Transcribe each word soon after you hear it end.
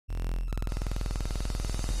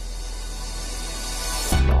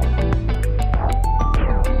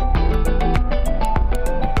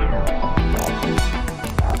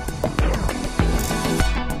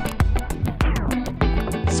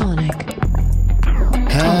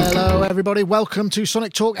everybody. Welcome to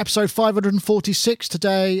Sonic Talk, episode 546.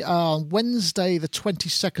 Today, Wednesday, the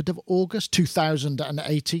 22nd of August,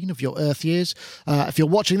 2018 of your Earth years. If you're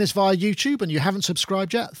watching this via YouTube and you haven't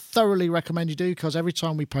subscribed yet, thoroughly recommend you do, because every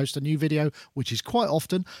time we post a new video, which is quite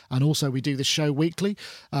often, and also we do this show weekly,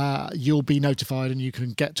 you'll be notified and you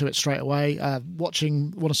can get to it straight away. Want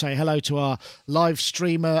to say hello to our live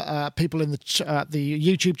streamer, people in the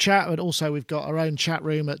YouTube chat, and also we've got our own chat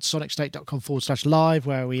room at sonicstate.com/live,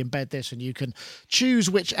 where we embed this and you can choose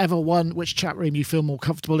which chat room you feel more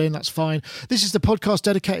comfortable in. That's fine. This is the podcast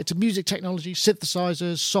dedicated to music technology,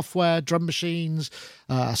 synthesizers, software, drum machines,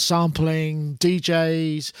 sampling,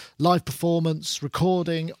 DJs, live performance,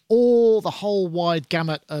 recording, the whole wide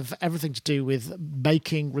gamut of everything to do with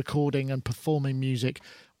making, recording and performing music,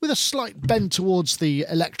 with a slight bend towards the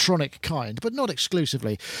electronic kind, but not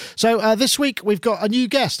exclusively. So this week we've got a new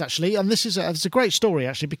guest, actually, and this is a great story,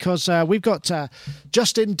 actually, because we've got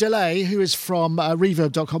Justin DeLay, who is from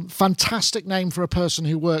Reverb.com. Fantastic name for a person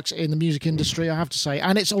who works in the music industry, I have to say,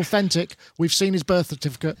 and it's authentic. We've seen his birth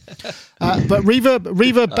certificate. But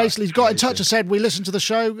Reverb basically got in touch and said, we listened to the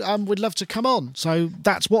show, we'd love to come on. So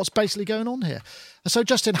that's what's basically going on here. So,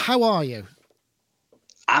 Justin, how are you?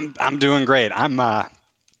 I'm doing great.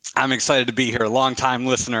 I'm excited to be here. Long time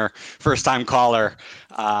listener, first time caller.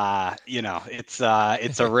 It's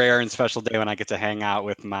a rare and special day when I get to hang out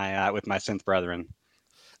with my synth brethren.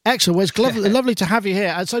 Excellent. Well, it's lovely to have you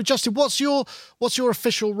here. And so, Justin, what's your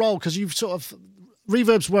official role? Because you've sort of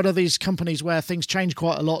Reverb's one of these companies where things change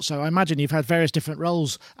quite a lot. So I imagine you've had various different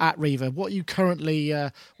roles at Reverb. What are you currently?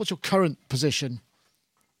 What's your current position?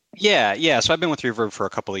 Yeah. So I've been with Reverb for a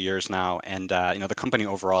couple of years now, and the company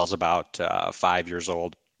overall is about 5 years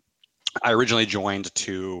old. I originally joined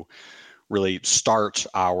to really start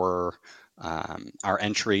our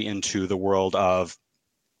entry into the world of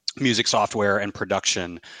music software and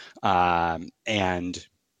production, and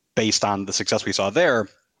based on the success we saw there,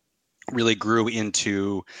 really grew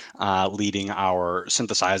into leading our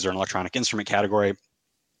synthesizer and electronic instrument category.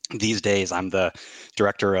 These days, I'm the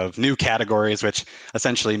director of new categories, which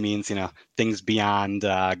essentially means things beyond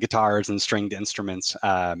guitars and stringed instruments.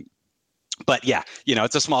 But yeah,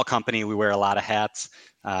 it's a small company. We wear a lot of hats.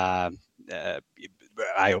 I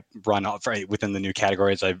run within the new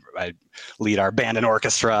categories. I lead our band and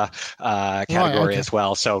orchestra category as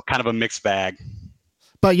well. So kind of a mixed bag.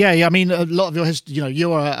 But yeah, I mean, a lot of you're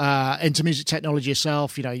into music technology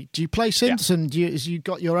yourself. Do you play synths, and you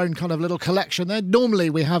got your own kind of little collection there? Normally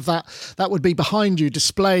we have that would be behind you,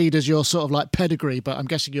 displayed as your sort of like pedigree. But I'm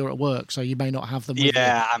guessing you're at work, so you may not have them. With you.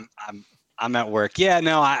 I'm at work. Yeah,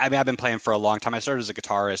 no, I've been playing for a long time. I started as a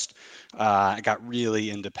guitarist. I got really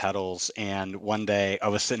into pedals, and one day I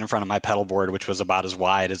was sitting in front of my pedal board, which was about as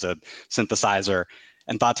wide as a synthesizer,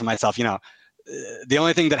 and thought to myself, the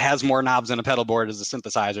only thing that has more knobs than a pedal board is a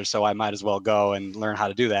synthesizer, so I might as well go and learn how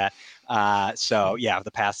to do that. So yeah, the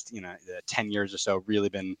past 10 years or so, really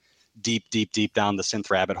been deep down the synth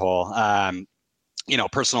rabbit hole.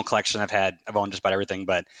 Personal collection, I've owned just about everything,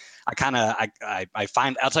 but I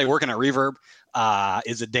find, I'll tell you, working at Reverb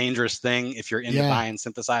is a dangerous thing if you're into buying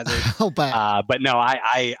synthesizers. But no,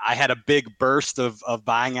 I had a big burst of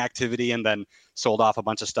buying activity and then sold off a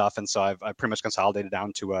bunch of stuff. And so I've pretty much consolidated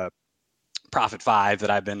down to a Prophet 5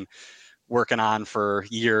 that I've been working on for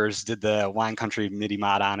years. Did the Wine Country MIDI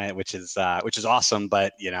mod on it, which is awesome.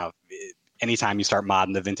 But anytime you start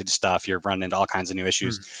modding the vintage stuff, you're running into all kinds of new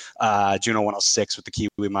issues. Juno 106 with the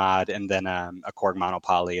Kiwi mod, and then a Korg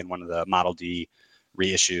Monopoly and one of the Model D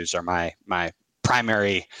reissues are my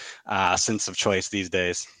primary synths of choice these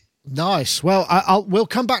days. Nice. Well, we'll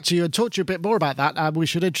come back to you and talk to you a bit more about that. We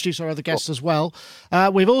should introduce our other guests as well.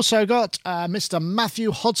 We've also got Mr.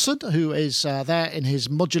 Matthew Hodson, who is there in his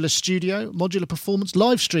modular performance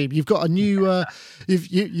live stream. You've got a new.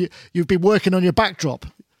 You've been working on your backdrop.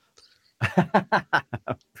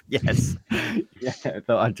 Yes. Yeah, I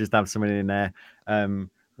thought I'd just have something in there.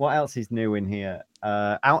 What else is new in here?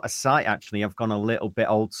 Out of sight, actually, I've gone a little bit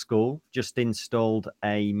old school. Just installed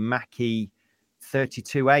a Mackie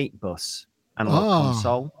 32.8 bus analog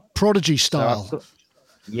console. Prodigy style. So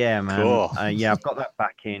yeah, man. Cool. I've got that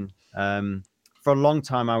back in. For a long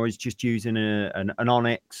time, I was just using an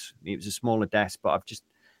Onyx. It was a smaller desk, but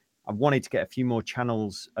I wanted to get a few more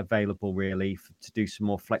channels available, really, to do some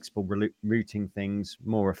more flexible routing things,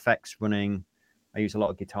 more effects running. I use a lot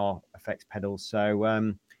of guitar effects pedals.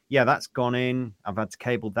 So, that's gone in. I've had to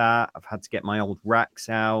cable that. I've had to get my old racks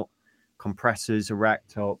out. Compressors are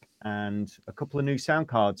racked up. And a couple of new sound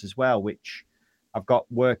cards as well, which I've got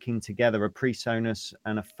working together, a PreSonus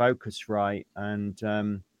and a Focusrite. And,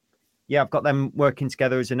 I've got them working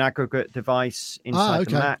together as an aggregate device inside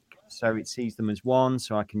the Mac. so it sees them as one,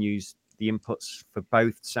 so I can use the inputs for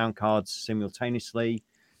both sound cards simultaneously,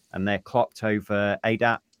 and they're clocked over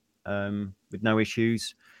ADAT with no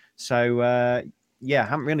issues. So I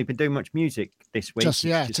haven't really been doing much music this week. Just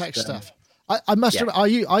tech stuff. I must admit, I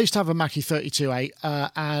used to have a Mackie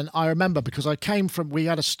 32.8, and I remember because we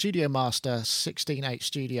had a Studio Master 16.8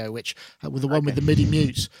 Studio, which with the one with the MIDI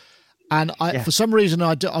mutes. And for some reason,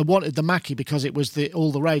 I wanted the Mackie because it was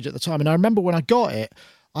all the rage at the time. And I remember when I got it,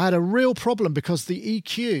 I had a real problem because the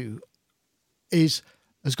EQ has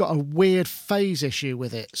got a weird phase issue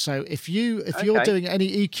with it. So if you're doing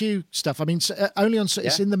any EQ stuff, I mean, only on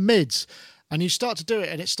it's in the mids. And you start to do it,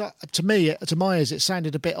 and to my ears, it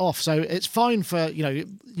sounded a bit off. So it's fine for,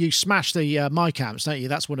 you smash the mic amps, don't you?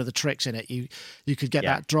 That's one of the tricks in it. You could get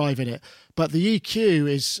that drive in it. But the EQ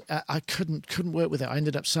is, I couldn't work with it. I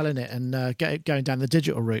ended up selling it and going down the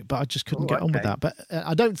digital route, but I just couldn't get on with that. But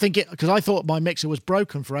I don't think because I thought my mixer was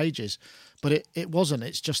broken for ages, but it wasn't.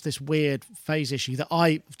 It's just this weird phase issue that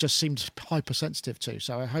I just seemed hypersensitive to.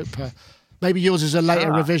 So I hope maybe yours is a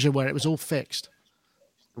later revision where it was all fixed.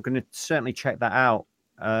 I'm going to certainly check that out.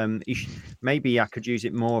 Maybe I could use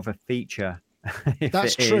it more of a feature.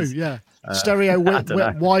 That's true, yeah. Stereo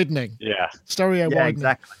widening. Yeah. Stereo widening.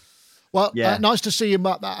 Exactly. Well, nice to see you,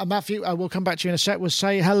 Matthew. We'll come back to you in a sec. We'll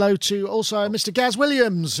say hello to also Mr. Gaz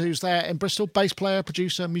Williams, who's there in Bristol, bass player,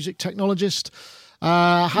 producer, music technologist.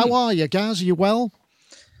 How are you, Gaz? Are you well?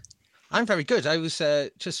 I'm very good. I was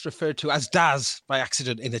just referred to as Daz by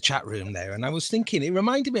accident in the chat room there. And I was thinking, it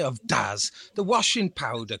reminded me of Daz, the washing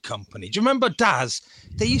powder company. Do you remember Daz?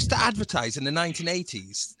 They used to advertise in the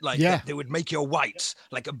 1980s. They would make your whites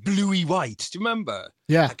like a bluey white. Do you remember?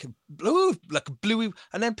 Yeah. Like a bluey.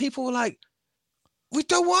 And then people were like, we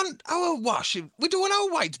don't want our washing. We don't want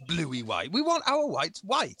our whites bluey white. We want our whites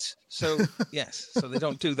white. So yes, so they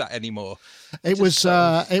don't do that anymore. It was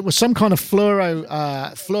some kind of fluoro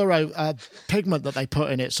pigment that they put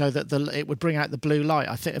in it so that it would bring out the blue light.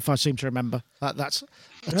 I think, if I seem to remember, that's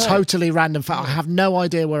a totally random fact. I have no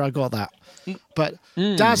idea where I got that. But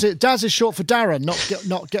Daz is short for Darren,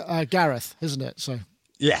 not Gareth, isn't it? So.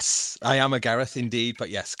 Yes, I am a Gareth indeed,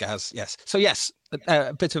 but yes, Gaz, yes. So yes,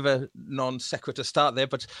 a bit of a non sequitur start there,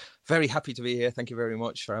 but very happy to be here. Thank you very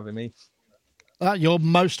much for having me. You're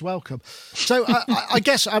most welcome. So I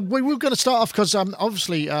guess we were going to start off because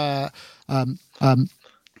obviously, I'm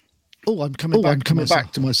coming back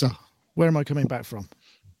to myself. Where am I coming back from?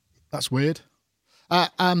 That's weird.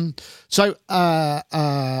 What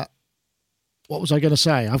was I going to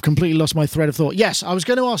say? I've completely lost my thread of thought. Yes, I was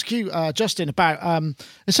going to ask you, Justin, about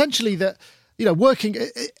essentially that, working.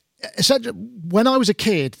 Essentially, when I was a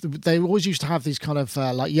kid, they always used to have these kind of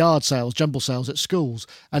like yard sales, jumble sales at schools.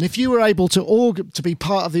 And if you were able to be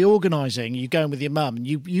part of the organising, you go in with your mum, and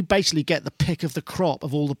you basically get the pick of the crop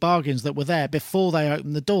of all the bargains that were there before they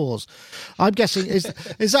opened the doors. I'm guessing is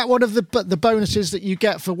that one of the bonuses that you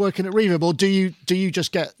get for working at Reverb, or do you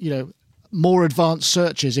just get more advanced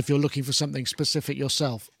searches if you're looking for something specific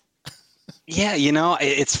yourself? Yeah,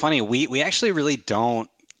 it's funny. We actually really don't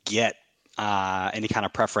get any kind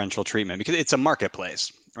of preferential treatment because it's a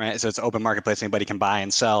marketplace, right? So it's an open marketplace. Anybody can buy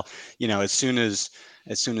and sell. As soon as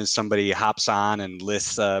somebody hops on and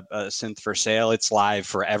lists a synth for sale, it's live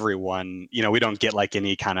for everyone. We don't get like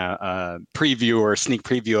any kind of preview or sneak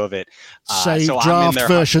preview of it. So draft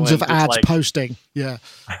versions of ads posting. Yeah.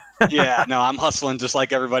 Yeah, no, I'm hustling just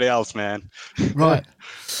like everybody else, man. Right.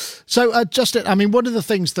 So, Justin, I mean, one of the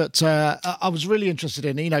things that I was really interested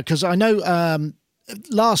in, because I know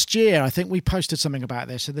last year, I think we posted something about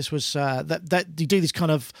this, and this was that you do these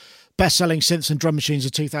kind of best-selling synths and drum machines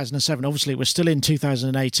of 2007. Obviously, we're still in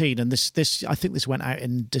 2018, and this I think this went out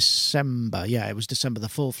in December. Yeah, it was December the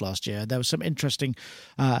 4th last year. There were some interesting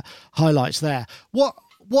highlights there.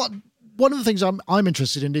 One of the things I'm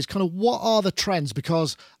interested in is kind of what are the trends,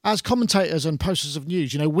 because as commentators and posters of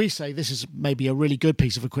news, we say this is maybe a really good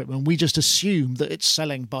piece of equipment. We just assume that it's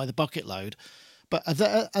selling by the bucket load. But are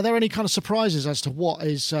there any kind of surprises as to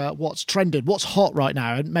what's trended, what's hot right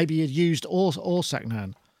now, and maybe used or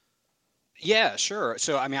secondhand? Yeah, sure.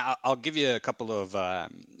 So, I mean, I'll give you a couple of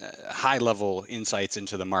high-level insights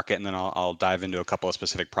into the market, and then I'll dive into a couple of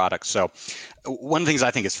specific products. So, one of the things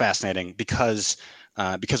I think is fascinating because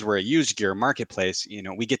we're a used gear marketplace,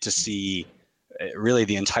 we get to see really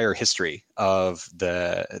the entire history of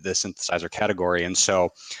the synthesizer category. And so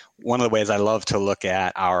one of the ways I love to look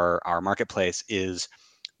at our marketplace is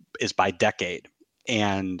by decade.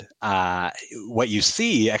 And what you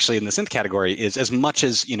see actually in the synth category is, as much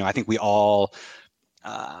as, I think we all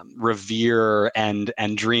revere and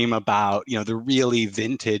dream about, the really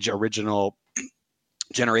vintage original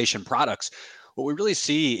generation products, what we really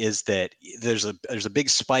see is that there's a big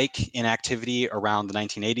spike in activity around the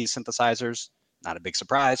 1980s synthesizers. Not a big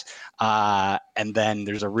surprise. And then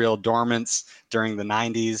there's a real dormance during the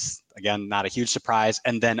 90s. Again, not a huge surprise.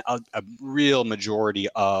 And then a real majority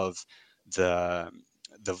of the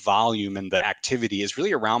volume and the activity is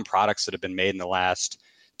really around products that have been made in the last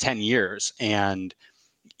 10 years. And,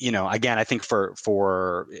 again, I think for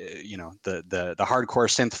the hardcore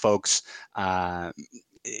synth folks,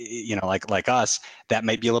 like us, that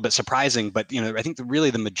might be a little bit surprising, but, I think really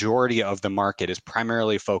the majority of the market is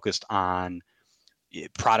primarily focused on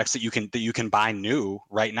products that you can buy new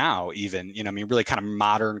right now, even, really kind of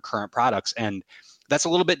modern current products. And that's a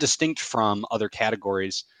little bit distinct from other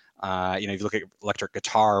categories. If you look at electric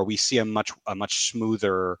guitar, we see a much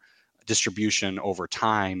smoother distribution over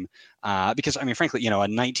time, because frankly, a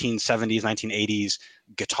 1970s, 1980s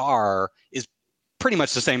guitar is pretty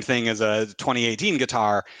much the same thing as a 2018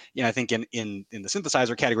 guitar. I think in the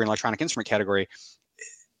synthesizer category and electronic instrument category,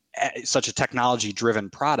 such a technology driven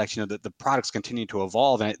product, the products continue to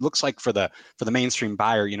evolve, and it looks like for the mainstream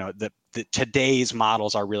buyer, the today's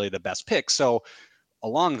models are really the best picks. So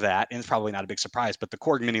along that, and it's probably not a big surprise, but the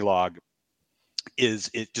Korg Minilogue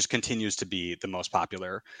it just continues to be the most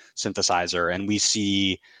popular synthesizer. And we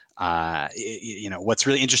see, what's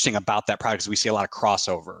really interesting about that product is we see a lot of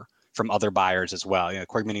crossover from other buyers as well.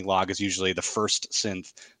 Korg Minilogue is usually the first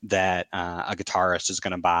synth that a guitarist is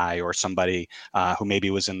going to buy, or somebody who maybe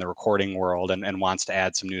was in the recording world and wants to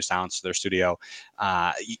add some new sounds to their studio.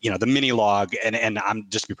 The Minilogue, and I'm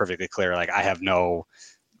just to be perfectly clear, like I have no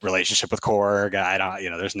relationship with Korg. I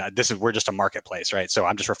don't, we're just a marketplace, right? So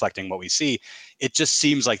I'm just reflecting what we see. It just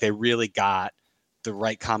seems like they really got the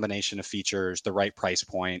right combination of features, the right price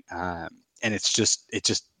point, and it just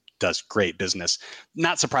does great business.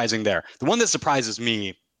 Not surprising there. The one that surprises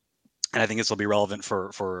me, and I think this will be relevant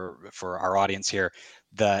for our audience here,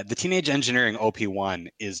 the Teenage Engineering OP1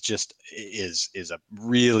 is a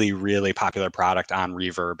really, really popular product on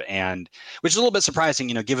Reverb, and which is a little bit surprising,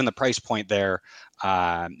 given the price point there.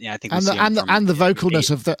 I think and the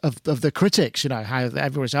vocalness of the critics, how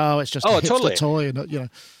everyone's it's just a hipster totally. toy, and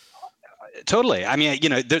Totally.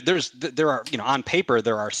 There are on paper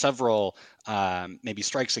there are several maybe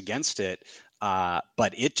strikes against it,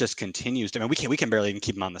 but it just continues to. We can barely even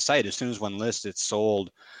keep them on the site. As soon as one lists, it's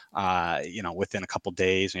sold, within a couple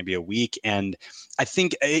days, maybe a week. And I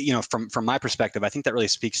think from my perspective, I think that really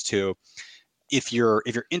speaks to if you're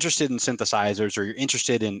interested in synthesizers, or you're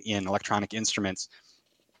interested in electronic instruments.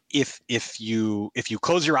 If you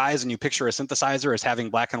close your eyes and you picture a synthesizer as having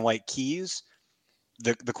black and white keys,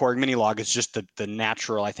 the Korg Minilogue is just the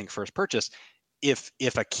natural, I think, first purchase. If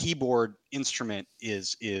a keyboard instrument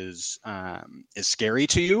is scary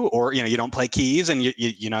to you, or you don't play keys, and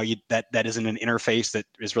that isn't an interface that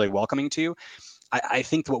is really welcoming to you, I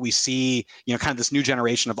think what we see, kind of this new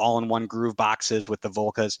generation of all-in-one groove boxes with the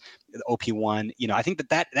Volcas, the OP1, I think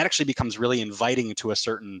that actually becomes really inviting to a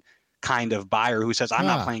certain kind of buyer who says, I'm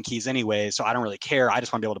not playing keys anyway, so I don't really care. I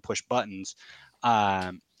just want to be able to push buttons.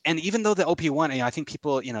 And even though the OP1, I think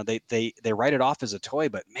people, they write it off as a toy,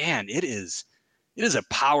 but man, it is a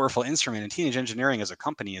powerful instrument. And Teenage Engineering as a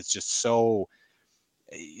company is just so,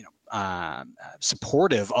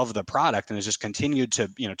 supportive of the product, and has just continued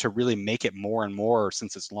to really make it more and more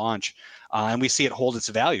since its launch. And we see it hold its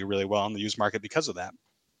value really well in the used market because of that.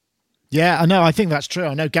 Yeah, I know. I think that's true.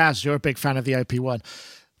 I know, Gaz, you're a big fan of the OP1.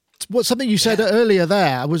 Something you said earlier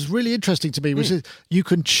there was really interesting to me, was you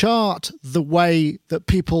can chart the way that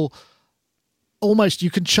people you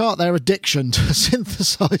can chart their addiction to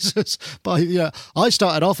synthesizers by, I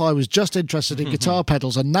started off, I was just interested in guitar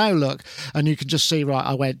pedals, and now look, and you can just see, right,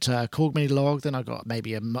 I went Korg Minilogue, then I got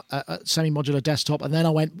maybe a semi-modular desktop, and then I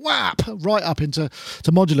went right up into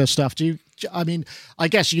modular stuff. I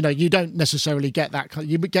guess, you don't necessarily get that,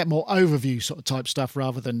 you get more overview sort of type stuff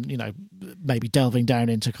rather than, maybe delving down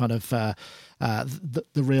into kind of the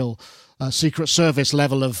real Secret Service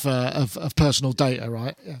level of personal data,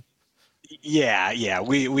 right? Yeah.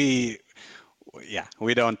 We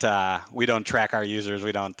don't track our users.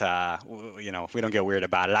 We don't we don't get weird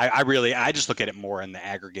about it. I just look at it more in the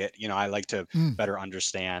aggregate. I like to better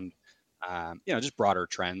understand, just broader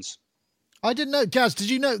trends. I didn't know, Gaz, did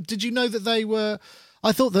you know that they were,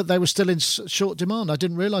 I thought that they were still in short demand. I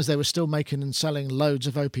didn't realize they were still making and selling loads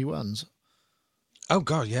of OP1s. Oh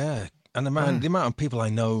God, yeah. And the amount of people I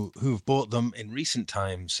know who've bought them in recent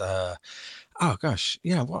times, oh gosh,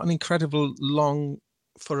 yeah, what an incredible long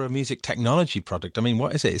for a music technology product. I mean,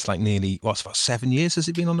 what is it? It's like nearly, about 7 years has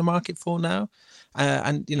it been on the market for now?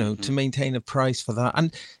 And, to maintain a price for that.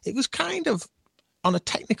 And it was kind of on a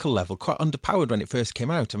technical level, quite underpowered when it first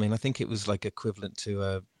came out. I mean, I think it was like equivalent to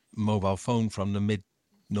a mobile phone from the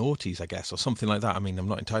mid-noughties, I guess, or something like that. I mean, I'm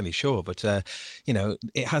not entirely sure, but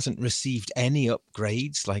it hasn't received any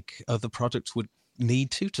upgrades like other products would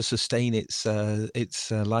need to sustain its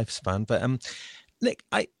lifespan. But Nick,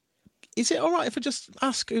 is it all right if I just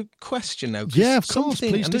ask a question now? Yeah, of course,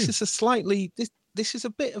 please do. This is a slightly this is a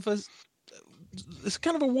bit of a. It's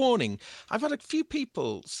kind of a warning. I've had a few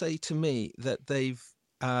people say to me that they've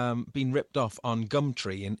been ripped off on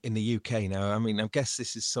Gumtree in the UK now. I mean, I guess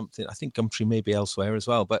this is something, I think Gumtree may be elsewhere as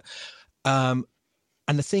well. But, and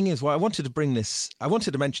the thing is, I wanted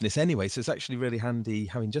to mention this anyway. So it's actually really handy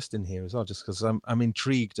having Justin here as well, just because I'm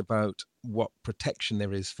intrigued about what protection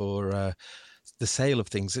there is for the sale of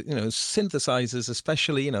things, synthesizers,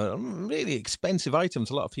 especially, really expensive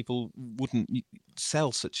items. A lot of people wouldn't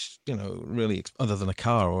sell such, really other than a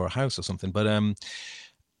car or a house or something. But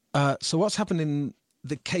so what's happened in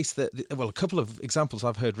the case that, a couple of examples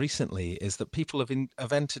I've heard recently is that people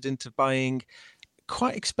have entered into buying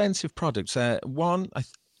quite expensive products. One,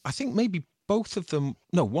 I think maybe both of them.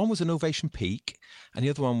 No, one was an Ovation Peak, and the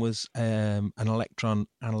other one was an Electron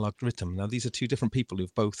Analog Rhythm. Now, these are two different people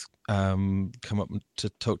who've both come up to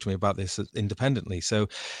talk to me about this independently. So,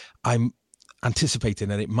 I'm anticipating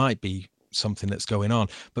that it might be something that's going on.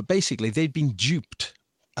 But basically, they'd been duped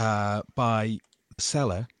by the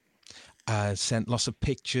seller. Sent lots of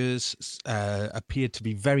pictures. Appeared to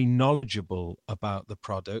be very knowledgeable about the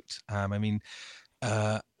product. And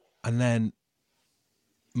then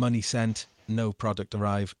money sent. No product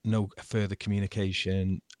arrived, no further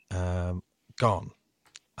communication, gone.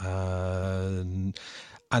 And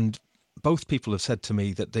both people have said to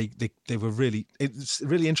me that they were really, it's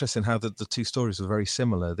really interesting how the two stories were very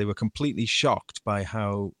similar. They were completely shocked by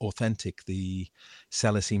how authentic the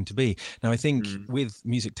seller seemed to be. Now, I think with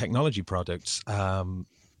music technology products,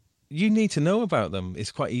 you need to know about them.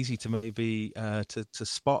 It's quite easy to maybe to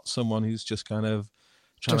spot someone who's just kind of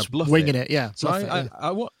trying to bluff winging it. Yeah. So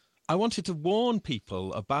I wanted to warn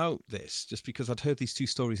people about this just because I'd heard these two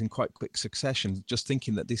stories in quite quick succession, just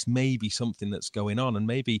thinking that this may be something that's going on and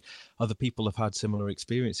maybe other people have had similar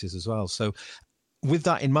experiences as well. So with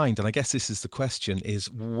that in mind, and I guess this is the question, is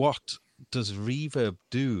what does Reverb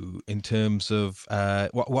do in terms of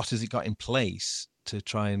what has it got in place to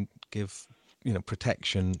try and give,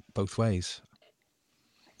 protection both ways?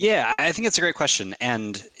 Yeah, I think it's a great question.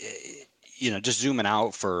 And, just zooming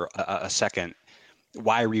out for a second,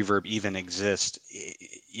 why Reverb even exists,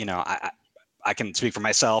 I can speak for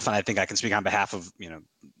myself, and I think I can speak on behalf of,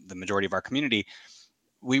 the majority of our community.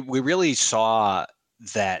 We really saw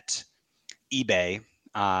that eBay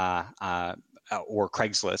or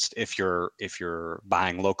Craigslist, if you're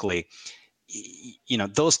buying locally,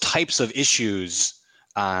 those types of issues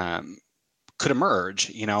could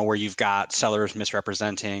emerge, where you've got sellers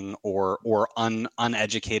misrepresenting or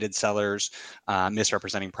uneducated sellers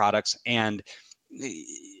misrepresenting products. And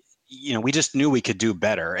we just knew we could do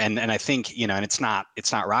better. And I think, and it's not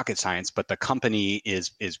rocket science, but the company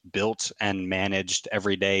is built and managed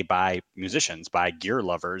every day by musicians, by gear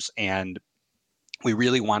lovers. And we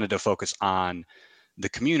really wanted to focus on the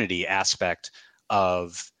community aspect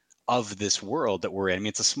of this world that we're in. I mean,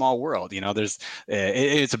 it's a small world,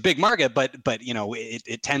 it's a big market, but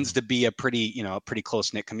it tends to be a pretty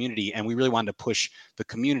close-knit community. And we really wanted to push the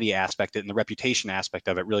community aspect and the reputation aspect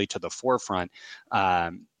of it really to the forefront.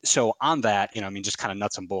 So on that, just kind of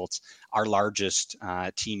nuts and bolts, our largest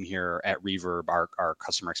team here at Reverb, our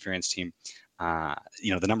customer experience team,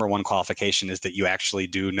 the number one qualification is that you actually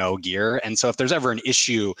do know gear. And so if there's ever an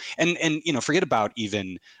issue, and forget about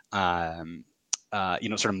even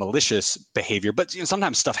sort of malicious behavior, but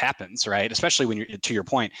sometimes stuff happens, right? Especially when to your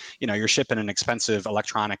point, you're shipping an expensive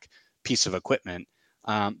electronic piece of equipment.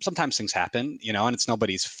 Sometimes things happen, and it's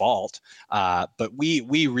nobody's fault. But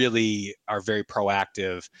we really are very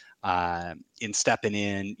proactive in stepping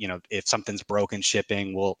in. If something's broken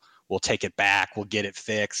shipping, we'll take it back. We'll get it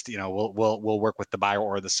fixed. We'll work with the buyer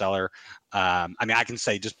or the seller. I can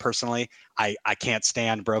say just personally, I can't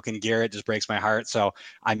stand broken gear. It just breaks my heart. So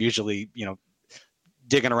I'm usually,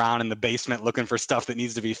 digging around in the basement looking for stuff that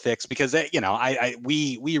needs to be fixed because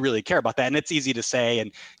we really care about that. And it's easy to say,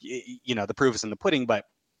 and the proof is in the pudding, but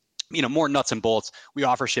more nuts and bolts. We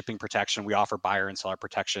offer shipping protection, we offer buyer and seller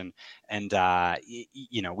protection, and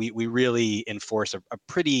we really enforce a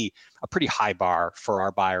pretty high bar for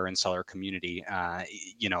our buyer and seller community.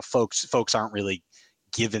 Folks aren't really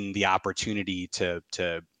given the opportunity to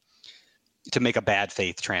make a bad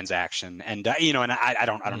faith transaction. And and I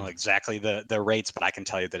don't know exactly the rates, but I can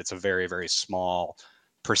tell you that it's a very, very small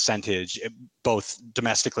percentage, both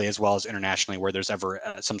domestically as well as internationally, where there's ever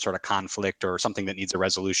some sort of conflict or something that needs a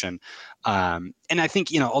resolution. And I think,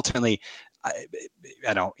 ultimately,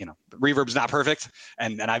 I don't, Reverb's not perfect,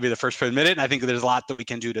 and I'd be the first to admit it. And I think there's a lot that we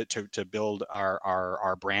can do to build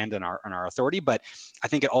our brand and our authority. But I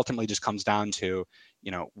think it ultimately just comes down to,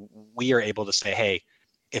 we are able to say, hey,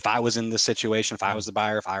 if I was in this situation, if I was the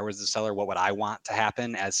buyer, if I was the seller, what would I want to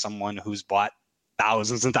happen as someone who's bought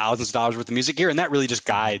thousands and thousands of dollars worth of music gear? And that really just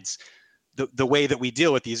guides the way that we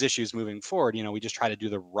deal with these issues moving forward. We just try to do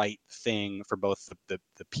the right thing for both the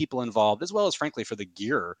people involved, as well as, frankly, for the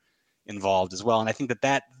gear involved as well. And I think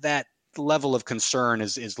that level of concern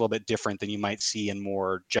is a little bit different than you might see in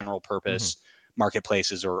more general purpose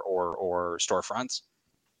marketplaces or storefronts.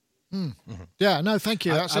 Yeah, no, thank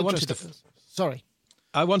you. That's Sorry.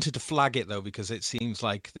 I wanted to flag it though, because it seems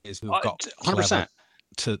like we've got 100%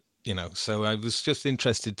 to, so I was just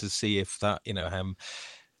interested to see if that,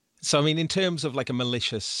 so I mean, in terms of like a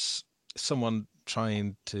malicious, someone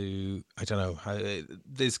trying to, I don't know,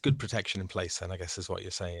 there's good protection in place then, I guess is what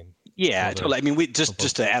you're saying. Yeah, totally. I mean, we just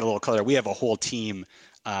to add a little color, we have a whole team,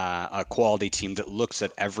 a quality team that looks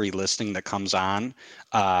at every listing that comes on,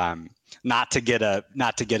 not to get a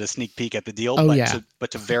sneak peek at the deal,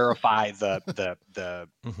 but to verify the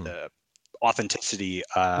authenticity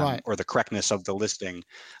or the correctness of the listing,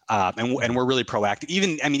 and we're really proactive.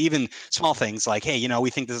 Even small things like, hey, we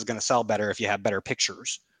think this is going to sell better if you have better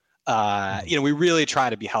pictures. We really try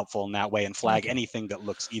to be helpful in that way and flag anything that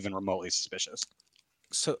looks even remotely suspicious.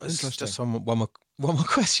 So just one more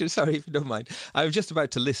question. Sorry, if you don't mind. I was just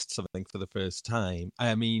about to list something for the first time.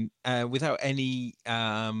 I mean, without any,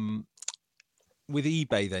 with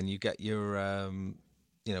eBay, then you get your,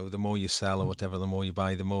 the more you sell or whatever, the more you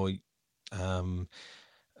buy, the more, you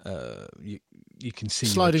can see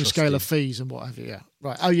sliding scale of fees and what have you. Yeah,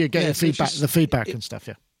 right. Oh, you're getting the feedback and stuff.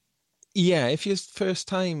 Yeah. Yeah, if you're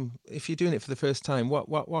doing it for the first time,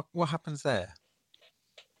 what happens there?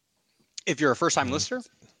 If you're a first-time lister?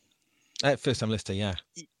 First-time lister, yeah.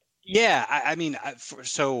 Yeah,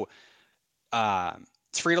 so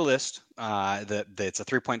it's free to list. It's a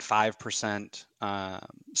 3.5%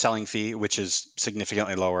 selling fee, which is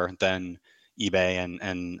significantly lower than eBay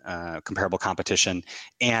and comparable competition.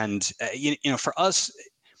 And for us,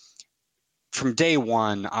 from day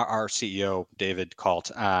one, our CEO David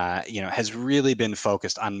Kalt, has really been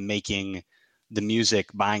focused on making the music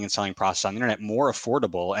buying and selling process on the internet more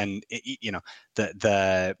affordable. And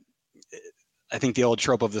I think the old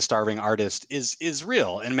trope of the starving artist is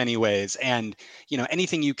real in many ways. And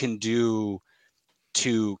anything you can do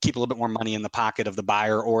to keep a little bit more money in the pocket of the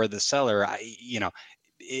buyer or the seller,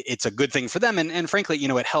 it's a good thing for them. And frankly,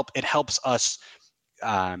 it helps us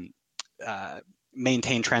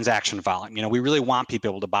maintain transaction volume. We really want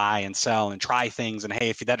people to buy and sell and try things. And hey,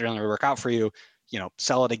 if that doesn't work out for you,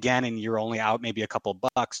 sell it again and you're only out maybe a couple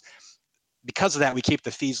bucks. Because of that, we keep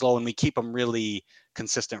the fees low and we keep them really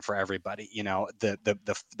consistent for everybody.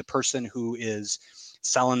 The person who is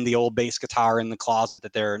selling the old bass guitar in the closet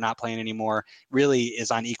that they're not playing anymore really is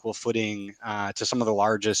on equal footing to some of the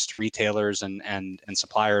largest retailers and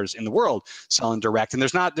suppliers in the world selling direct. And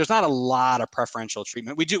there's not a lot of preferential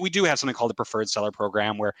treatment. We do have something called the preferred seller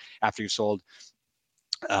program, where after you've sold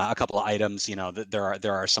a couple of items,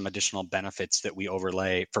 there are some additional benefits that we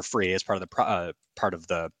overlay for free as part of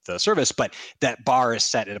the service. But that bar is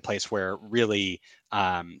set at a place where really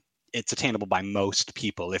it's attainable by most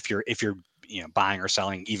people if you're buying or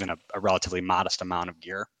selling even a relatively modest amount of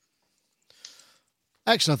gear.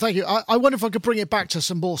 Excellent, thank you. I wonder if I could bring it back to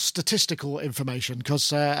some more statistical information, because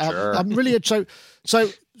sure. I'm really so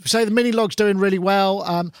say the mini log's doing really well.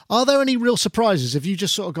 Are there any real surprises? Have you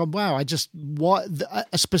just sort of gone, wow, a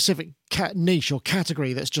specific niche or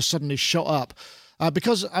category that's just suddenly shot up?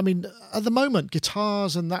 Because at the moment,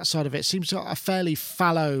 guitars and that side of it seems to a fairly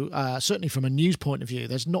fallow. Certainly from a news point of view,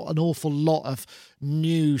 there's not an awful lot of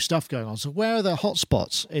new stuff going on. So where are the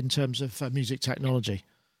hotspots in terms of music technology?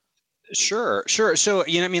 Sure. So,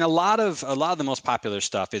 a lot of the most popular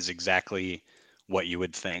stuff is exactly what you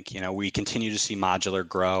would think. We continue to see modular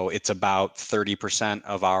grow. It's about 30%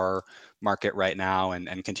 of our market right now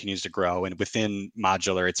and continues to grow. And within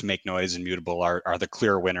modular, it's Make Noise and Mutable are the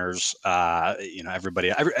clear winners. There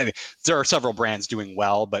are several brands doing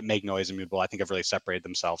well, but Make Noise and Mutable, I think, have really separated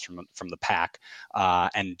themselves from the pack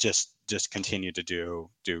and just continue to do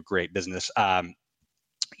great business. On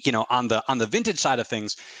the vintage side of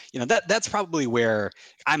things, that's probably where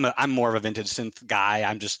I'm more of a vintage synth guy.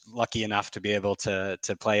 I'm just lucky enough to be able to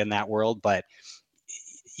play in that world. But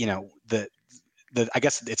I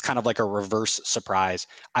guess it's kind of like a reverse surprise.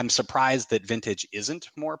 I'm surprised that vintage isn't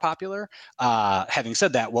more popular. Having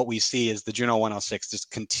said that, what we see is the Juno 106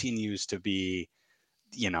 just continues to be,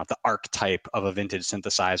 the archetype of a vintage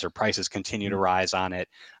synthesizer. Prices continue to rise on it.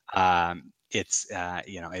 It's a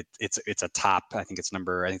top. I think it's in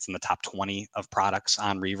the top 20 of products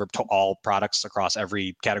on Reverb, to all products across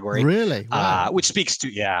every category. Really? Wow. Which speaks to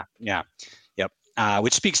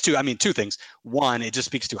which speaks to, two things. One, it just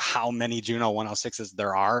speaks to how many Juno 106s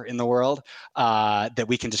there are in the world, that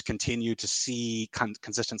we can just continue to see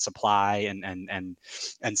consistent supply and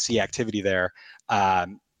see activity there.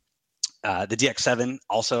 The DX7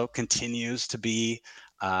 also continues to be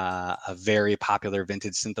a very popular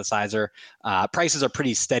vintage synthesizer. Prices are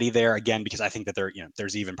pretty steady there, again, because I think that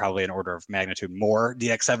there's even probably an order of magnitude more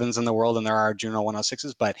DX7s in the world than there are Juno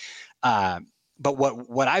 106s. But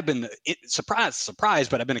what I've been surprised,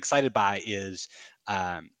 but I've been excited by is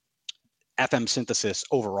FM synthesis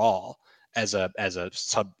overall as a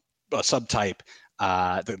subtype.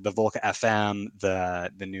 The Volca FM,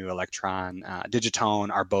 the new Electron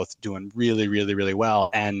Digitone are both doing really, really, really well.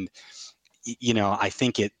 And I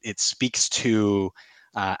think it speaks to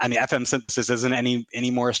FM synthesis isn't any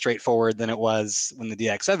more straightforward than it was when the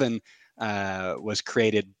DX7 was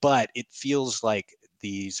created, but it feels like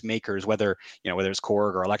these makers, whether it's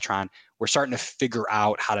Korg or Electron, we're starting to figure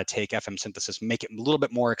out how to take FM synthesis, make it a little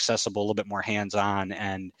bit more accessible, a little bit more hands-on,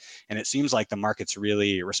 and it seems like the market's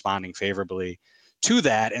really responding favorably to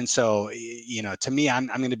that. And so, to me, I'm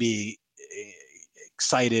going to be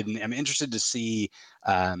excited, and I'm interested to see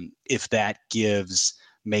if that gives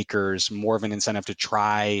makers more of an incentive to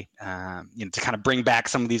try, to kind of bring back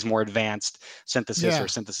some of these more advanced synthesis or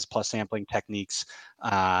synthesis plus sampling techniques,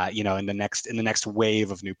 in the next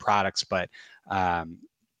wave of new products. But I'm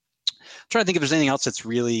trying to think if there's anything else that's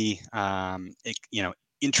really,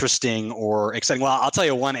 interesting or exciting. Well, I'll tell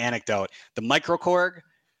you one anecdote. The Microkorg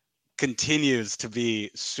continues to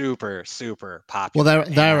be super, super popular. Well,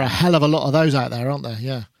 there are a hell of a lot of those out there, aren't there?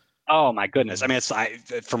 Yeah. Oh my goodness! I mean,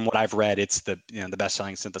 from what I've read, it's the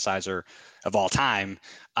best-selling synthesizer of all time.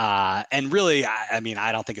 And really,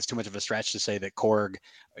 I don't think it's too much of a stretch to say that Korg,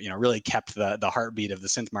 really kept the heartbeat of the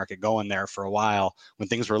synth market going there for a while when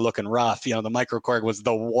things were looking rough. The Microkorg was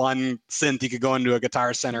the one synth you could go into a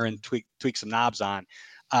Guitar Center and tweak some knobs on.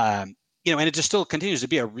 And it just still continues to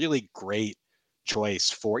be a really great choice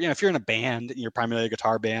for, if you're in a band, you're primarily a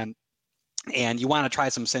guitar band, and you want to try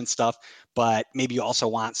some synth stuff, but maybe you also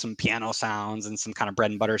want some piano sounds and some kind of bread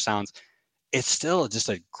and butter sounds. It's still just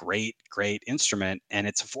a great, great instrument, and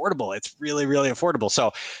it's affordable. It's really, really affordable. So,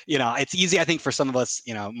 it's easy, I think, for some of us,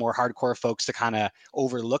 more hardcore folks to kind of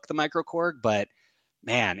overlook the Microkorg, but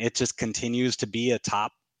man, it just continues to be a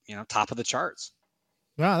top of the charts.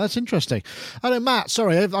 Wow, that's interesting. I know, Matt,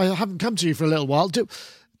 sorry, I haven't come to you for a little while.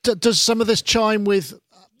 Does some of this chime with,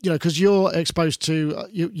 because you're exposed to,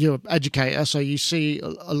 you're an educator, so you see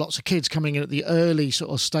lots of kids coming in at the early sort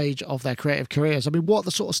of stage of their creative careers. I mean, what the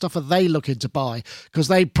sort of stuff are they looking to buy? Because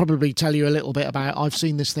they probably tell you a little bit about, I've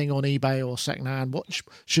seen this thing on eBay or secondhand. What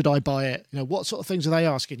should I buy it? What sort of things are they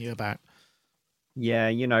asking you about? Yeah,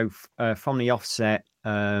 from the offset,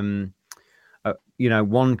 one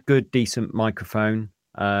good, decent microphone,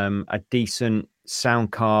 a decent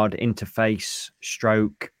sound card interface,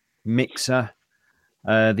 stroke, mixer,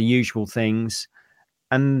 the usual things.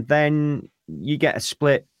 And then you get a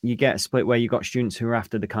split where you've got students who are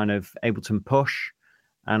after the kind of Ableton Push.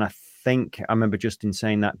 And I think I remember Justin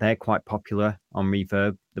saying that they're quite popular on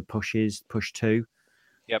Reverb, the Push 2.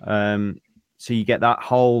 Yep. So you get that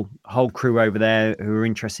whole crew over there who are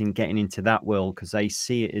interested in getting into that world because they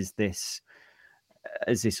see it as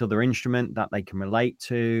this other instrument that they can relate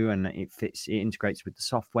to, and it integrates with the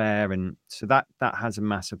software, and so that has a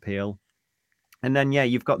mass appeal. And then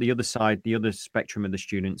you've got the other side, the other spectrum of the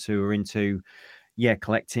students who are into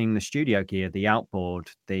collecting the studio gear, the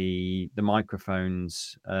outboard, the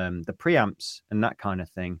microphones, the preamps, and that kind of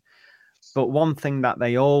thing. But one thing that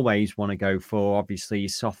they always want to go for, obviously,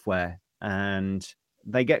 is software, and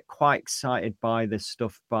they get quite excited by the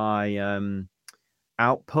stuff by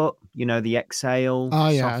Output, the Exhale,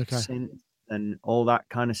 synth, and all that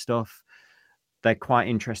kind of stuff. They're quite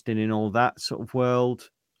interested in all that sort of world,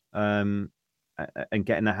 and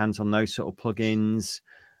getting their hands on those sort of plugins.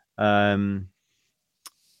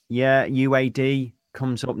 UAD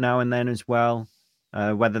comes up now and then as well.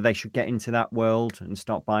 Whether they should get into that world and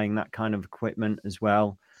start buying that kind of equipment as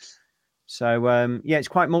well. So it's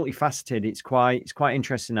quite multifaceted. It's quite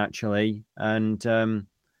interesting actually, and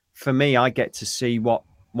for me, I get to see what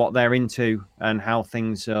they're into and how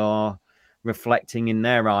things are reflecting in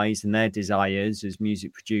their eyes and their desires as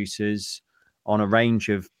music producers on a range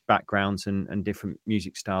of backgrounds and different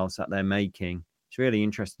music styles that they're making. It's really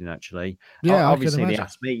interesting, actually. Yeah, obviously they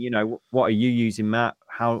asked me, what are you using, Matt?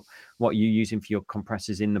 What are you using for your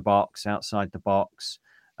compressors in the box, outside the box?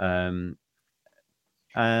 So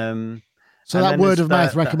that word of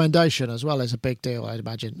mouth recommendation as well is a big deal, I'd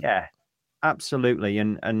imagine. Yeah, absolutely.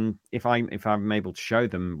 And if I'm able to show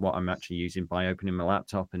them what I'm actually using by opening my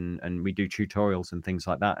laptop and we do tutorials and things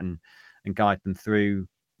like that and guide them through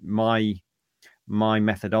my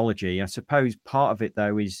methodology. I suppose part of it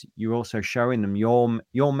though is you're also showing them your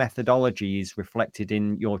methodology is reflected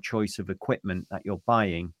in your choice of equipment that you're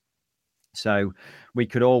buying. So we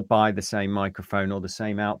could all buy the same microphone or the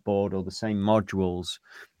same outboard or the same modules,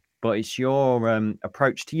 but it's your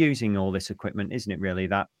approach to using all this equipment, isn't it, really,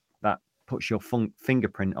 that puts your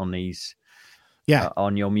fingerprint on these,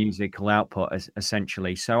 on your musical output,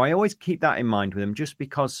 essentially. So I always keep that in mind with them. Just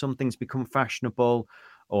because something's become fashionable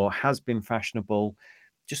or has been fashionable,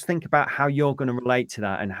 just think about how you're going to relate to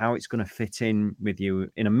that and how it's going to fit in with you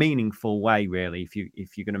in a meaningful way, really, if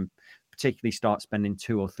you're going to particularly start spending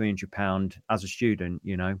 £200 or £300 as a student,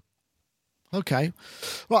 Okay.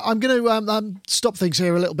 Well, I'm going to stop things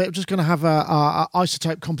here a little bit. I'm just going to have a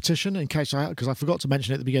iZotope competition because I forgot to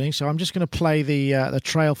mention it at the beginning. So I'm just going to play the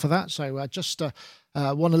trail for that. So I just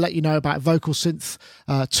want to let you know about Vocal Synth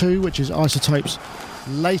 2, which is iZotope's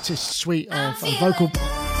latest suite of vocal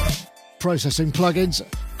processing plugins.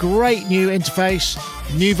 Great new interface,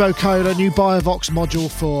 new vocoder, new Biovox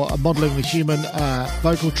module for modeling the human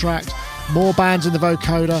vocal tract. More bands in the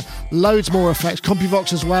vocoder, loads more effects,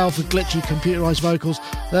 CompuVox as well for glitchy computerized vocals.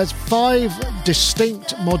 There's 5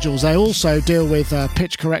 distinct modules. They also deal with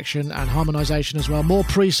pitch correction and harmonization as well. More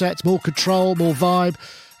presets, more control, more vibe.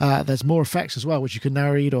 There's more effects as well, which you can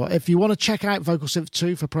now read. Or if you want to check out Vocal Synth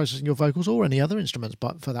 2 for processing your vocals or any other instruments,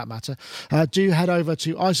 but for that matter, do head over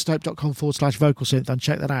to iZotope.com/vocalsynth and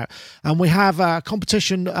check that out. And we have a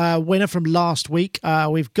competition winner from last week.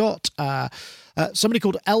 We've got somebody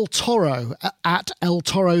called El Toro at El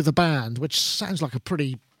Toro the Band, which sounds like a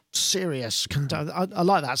pretty serious. I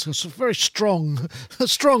like that. It's a very strong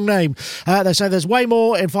name. They say there's way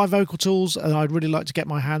more in 5 vocal tools, and I'd really like to get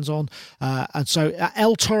my hands on. And so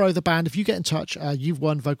El Toro the Band, if you get in touch, you've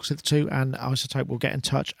won Vocal Synth 2, and iZotope will get in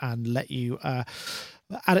touch and let you add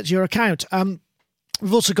it to your account.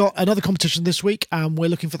 We've also got another competition this week, and we're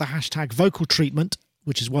looking for the hashtag vocal treatment,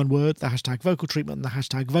 which is one word, the hashtag vocal treatment and the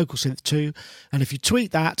hashtag VocalSynth2. And if you tweet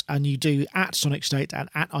that and you do at Sonic State and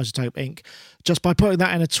at iZotope Inc., just by putting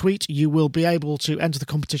that in a tweet, you will be able to enter the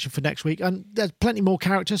competition for next week. And there's plenty more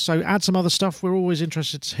characters, so add some other stuff. We're always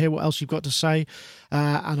interested to hear what else you've got to say.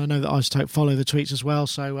 And I know that iZotope follow the tweets as well,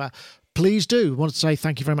 so please do. I want to say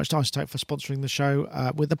thank you very much to iZotope for sponsoring the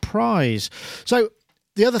show with a prize. So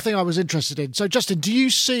the other thing I was interested in, so Justin, do you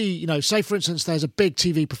see, say for instance, there's a big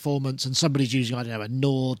TV performance and somebody's using, I don't know, a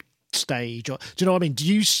Nord stage, or do you know what I mean? Do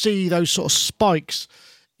you see those sort of spikes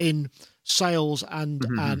in sales and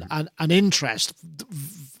interest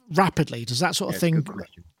rapidly? Does that sort of thing?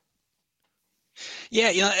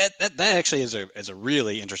 Yeah, that actually is a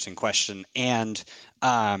really interesting question, and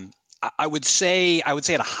I would say at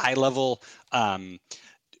a high level.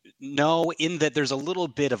 No, in that there's a little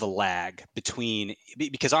bit of a lag between,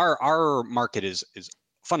 because our market is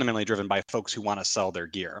fundamentally driven by folks who want to sell their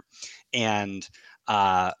gear, and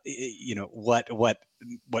what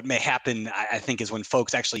may happen, I think, is when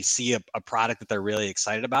folks actually see a product that they're really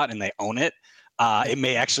excited about and they own it. It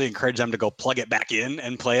may actually encourage them to go plug it back in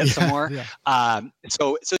and play it some more. Yeah.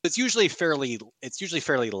 So it's usually fairly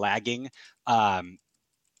lagging, and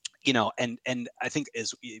I think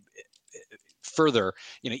is. Further,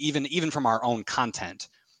 even from our own content,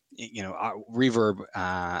 our Reverb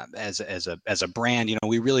as a brand,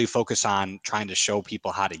 we really focus on trying to show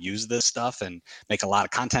people how to use this stuff and make a lot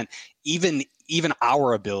of content. Even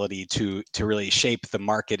our ability to really shape the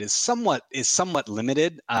market is somewhat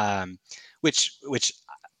limited, which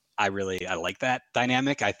I like that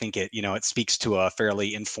dynamic. I think it speaks to a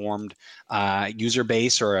fairly informed user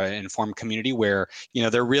base or an informed community where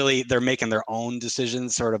they're making their own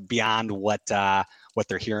decisions sort of beyond what they're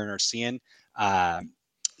hearing or seeing.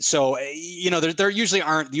 So there usually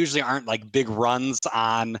aren't like big runs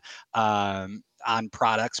on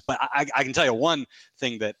products, but I can tell you one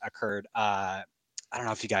thing that occurred. I don't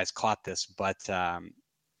know if you guys caught this, but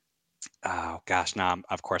oh gosh, now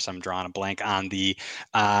of course I'm drawing a blank on the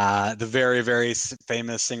very, very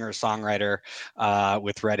famous singer-songwriter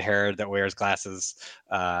with red hair that wears glasses.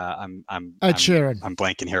 Ed Sheeran. I'm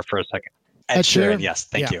blanking here for a second. Ed Sheeran, yes,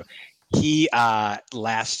 thank you. He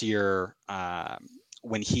last year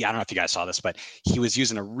when I don't know if you guys saw this, but he was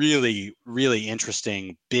using a really, really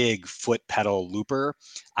interesting big foot pedal looper.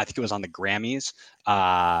 I think it was on the Grammys,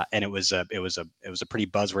 and it was a pretty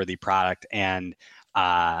buzzworthy product, and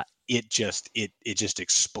it just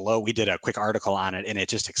exploded. We did a quick article on it, and it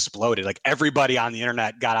just exploded. Like everybody on the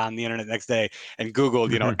internet got on the internet the next day and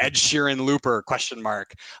Googled, Ed Sheeran looper ?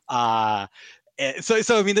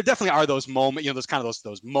 So I mean, there definitely are those moments,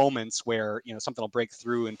 those moments where something will break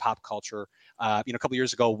through in pop culture. A couple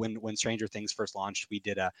years ago when Stranger Things first launched, we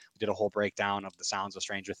did a whole breakdown of the sounds of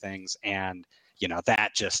Stranger Things, and that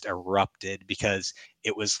just erupted because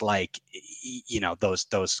it was like those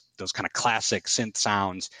kind of classic synth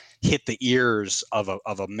sounds hit the ears of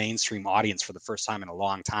a mainstream audience for the first time in a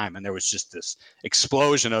long time, and there was just this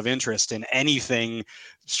explosion of interest in anything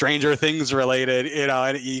Stranger Things related.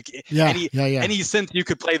 Any synth you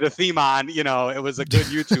could play the theme on, it was a good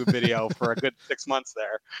YouTube video for a good 6 months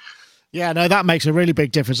there. Yeah, no, that makes a really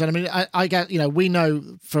big difference. And I mean, I get, we know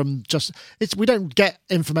from we don't get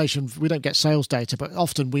information, we don't get sales data, but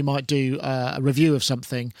often we might do a review of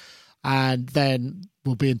something and then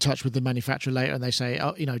we'll be in touch with the manufacturer later and they say,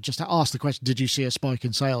 just ask the question, did you see a spike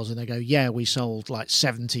in sales? And they go, yeah, we sold like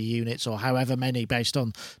 70 units or however many based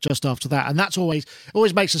on just after that. And that's always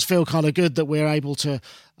makes us feel kind of good that we're able to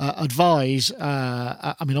advise.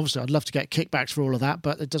 I mean, obviously I'd love to get kickbacks for all of that,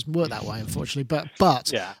 but it doesn't work that way, unfortunately.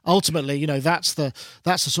 But yeah. Ultimately, that's the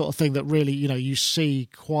sort of thing that really, you see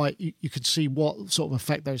you can see what sort of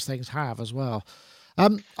effect those things have as well.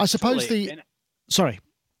 I suppose sorry.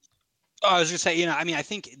 Oh, I was going to say, I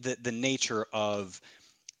think the nature of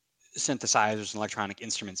synthesizers and electronic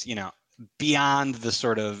instruments, beyond the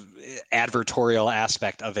sort of advertorial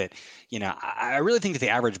aspect of it, I really think that the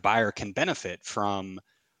average buyer can benefit from,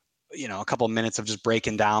 a couple of minutes of just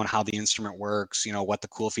breaking down how the instrument works, what the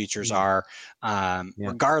cool features are,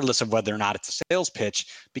 regardless of whether or not it's a sales pitch,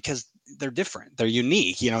 because they're different, they're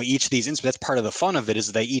unique. Each of these instruments, that's part of the fun of it,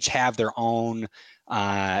 is they each have their own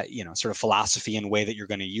sort of philosophy and way that you're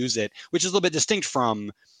going to use it, which is a little bit distinct from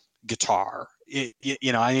guitar.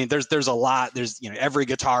 There's a lot. Every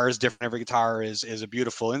guitar is different. Every guitar is a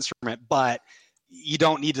beautiful instrument, but you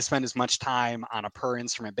don't need to spend as much time on a per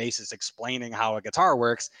instrument basis explaining how a guitar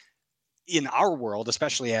works. In our world,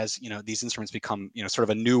 especially as these instruments become sort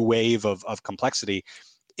of a new wave of complexity,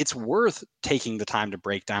 it's worth taking the time to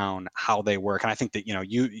break down how they work. And I think that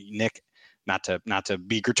you, Nick, not to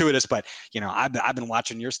be gratuitous, but I've been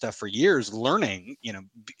watching your stuff for years, learning,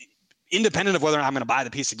 independent of whether or not I'm going to buy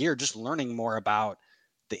the piece of gear, just learning more about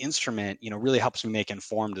the instrument, really helps me make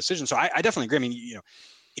informed decisions. So I definitely agree. I mean,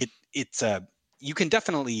 you can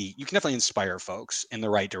definitely inspire folks in the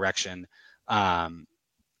right direction.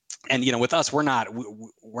 And with us, we're not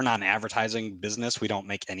an advertising business. We don't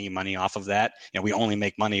make any money off of that. We only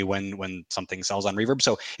make money when something sells on Reverb.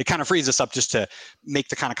 So it kind of frees us up just to make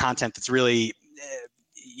the kind of content that's really,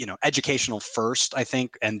 educational first, I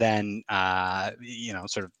think, and then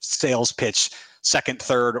sort of sales pitch second,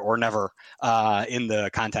 third, or never in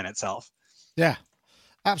the content itself. Yeah.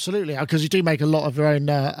 Absolutely, because you do make a lot of your own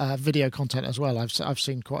video content as well. I've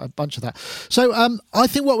seen quite a bunch of that. So I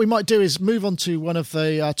think what we might do is move on to one of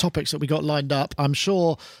the topics that we got lined up. I'm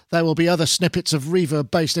sure there will be other snippets of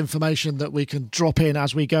Reverb-based information that we can drop in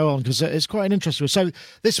as we go on, because it's quite an interesting one. So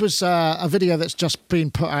this was a video that's just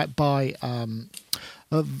been put out by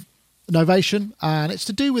Novation, and it's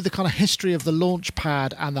to do with the kind of history of the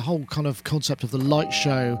Launchpad and the whole kind of concept of the light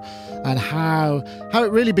show and how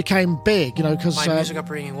it really became big, because my music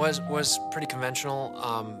upbringing was pretty conventional.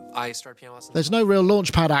 I started piano lessons. There's no real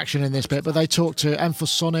Launchpad action in this bit, but they talk to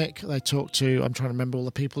Enfosonic, they talk to, I'm trying to remember all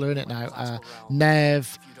the people who are in it now,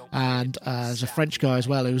 Nev, and there's a French guy as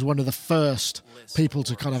well who was one of the first people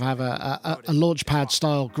to kind of have a Launchpad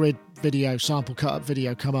style grid video, sample cut up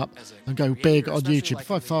video come up and go big on YouTube. If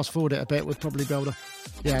I fast forward it a bit, we'd probably be able to,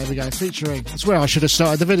 yeah, here we go, featuring, that's where I should have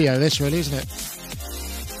started the video, this really, isn't it?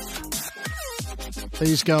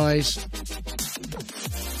 These guys.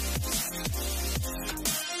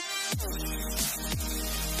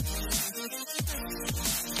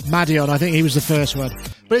 Madion, I think he was the first one.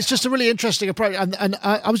 But it's just a really interesting approach. And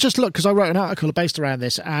I was just looking, because I wrote an article based around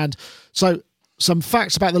this. And so some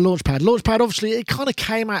facts about the Launchpad. Launchpad, obviously, it kind of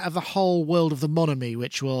came out of the whole world of the Monome,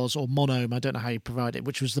 which was, or Monome, I don't know how you provide it,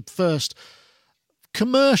 which was the first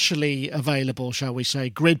commercially available, shall we say,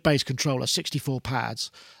 grid-based controller, 64 pads.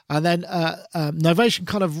 And then Novation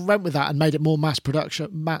kind of went with that and made it more mass produced.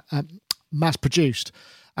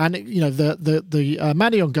 And the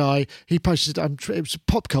Manion guy, he posted it was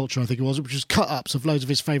Pop Culture, I think it was, which was cut ups of loads of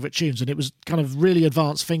his favourite tunes, and it was kind of really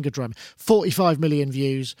advanced finger drum. 45 million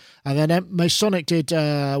views, and then Masonic did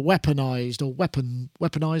Weaponized or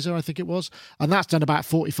Weaponizer, I think it was, and that's done about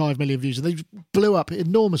 45 million views, and they blew up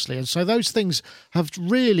enormously. And so those things have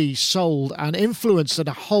really sold and influenced a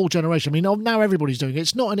whole generation. I mean, now everybody's doing it.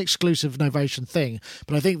 It's not an exclusive Novation thing,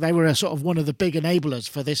 but I think they were sort of one of the big enablers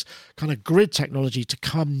for this kind of grid technology to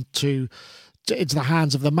come into the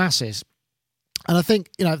hands of the masses. And I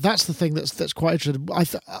think that's the thing that's quite interesting.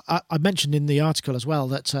 I mentioned in the article as well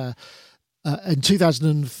that in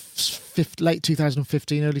late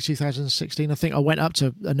 2015, early 2016, I think I went up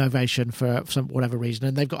to a Novation for whatever reason,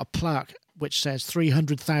 and they've got a plaque which says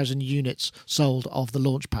 300,000 units sold of the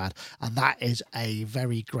Launchpad, and that is a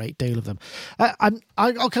very great deal of them.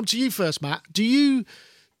 I'll come to you first, Matt. Do you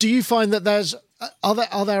find that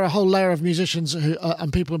are there a whole layer of musicians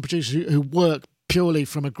and people and producers who work purely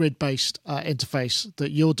from a grid-based interface that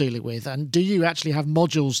you're dealing with, and do you actually have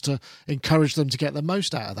modules to encourage them to get the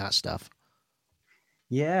most out of that stuff?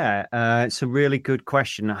 Yeah, it's a really good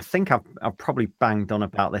question. I think I've probably banged on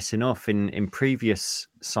about this enough in previous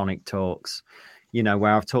Sonic talks, where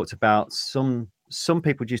I've talked about some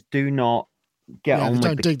people just do not get on with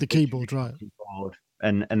don't dig the keyboard, right?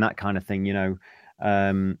 And that kind of thing,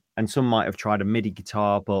 and some might have tried a MIDI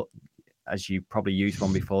guitar, but as you probably used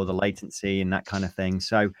one before, the latency and that kind of thing.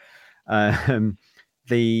 So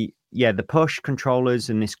the push controllers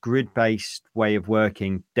and this grid-based way of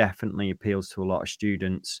working definitely appeals to a lot of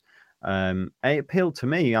students. It appealed to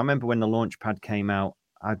me. I remember when the Launchpad came out,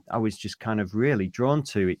 I was just kind of really drawn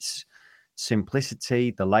to its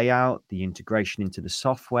simplicity, the layout, the integration into the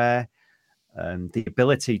software, the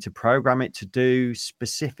ability to program it to do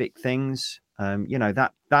specific things.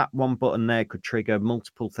 That one button there could trigger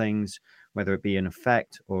multiple things, whether it be an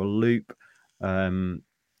effect or a loop. It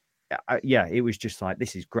was just like,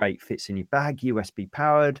 this is great, fits in your bag, USB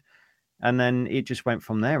powered, and then it just went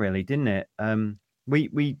from there, really, didn't it?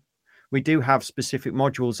 We do have specific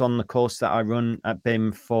modules on the course that I run at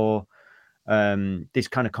BIM for this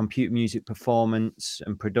kind of compute music performance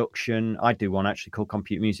and production. I do one actually called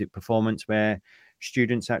Compute Music Performance, where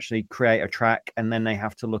students actually create a track and then they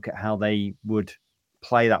have to look at how they would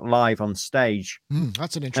play that live on stage.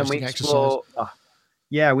 That's an interesting exercise.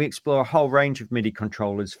 We explore a whole range of MIDI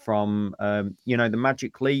controllers from, the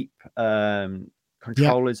Magic Leap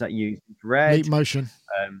controllers that use Red.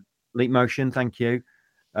 Leap Motion, thank you.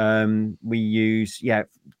 We use,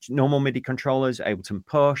 normal MIDI controllers, Ableton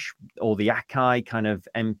Push, or the Akai kind of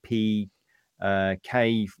MP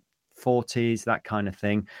K40s, that kind of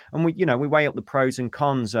thing. And we weigh up the pros and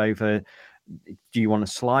cons over, do you want a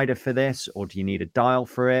slider for this, or do you need a dial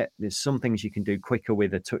for it? There's some things you can do quicker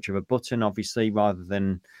with a touch of a button, obviously, rather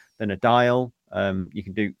than a dial. You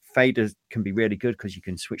can do faders, can be really good because you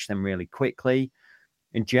can switch them really quickly.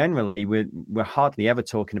 And generally, we're hardly ever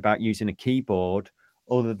talking about using a keyboard,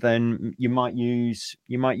 other than you might use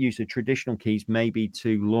the traditional keys maybe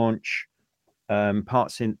to launch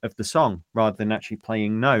parts of the song rather than actually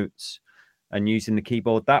playing notes and using the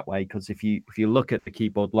keyboard that way. Because if you look at the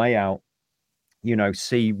keyboard layout,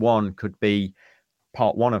 C1 could be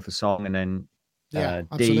part one of a song, and then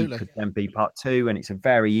D could then be part two, and it's a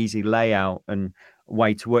very easy layout and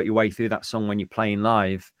way to work your way through that song when you're playing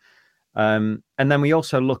live. And then we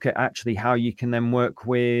also look at actually how you can then work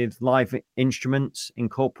with live instruments,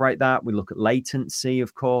 incorporate that. We look at latency,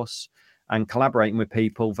 of course, and collaborating with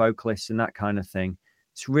people, vocalists, and that kind of thing.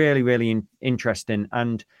 It's really, really interesting,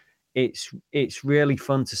 and it's really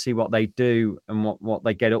fun to see what they do and what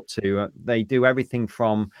they get up to. They do everything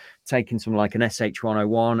from taking something like an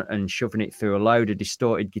SH-101 and shoving it through a load of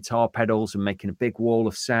distorted guitar pedals and making a big wall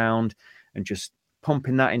of sound, and just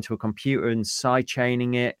pumping that into a computer and side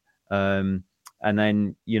chaining it. And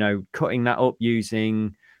then, cutting that up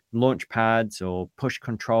using launch pads or push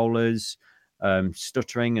controllers,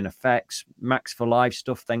 stuttering and effects. Max for Live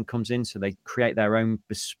stuff then comes in, so they create their own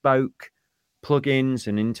bespoke plugins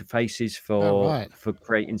and interfaces for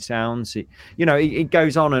creating sounds. It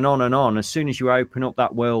goes on and on and on. As soon as you open up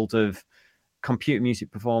that world of computer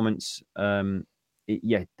music performance,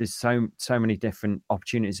 there's so many different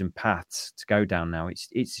opportunities and paths to go down now.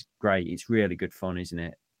 It's great. It's really good fun, isn't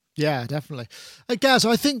it? Yeah, definitely. Gaz,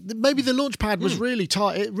 I think maybe the Launchpad was really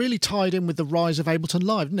tied in with the rise of Ableton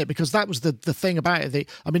Live, didn't it? Because that was the thing about it.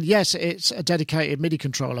 Yes, it's a dedicated MIDI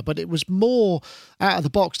controller, but it was more out of the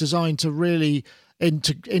box designed to really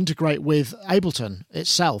integrate with Ableton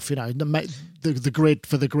itself, the grid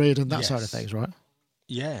for the grid and that side of things, right?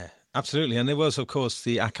 Yeah. Absolutely. And there was, of course,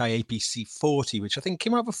 the Akai APC 40, which I think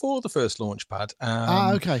came out before the first Launchpad.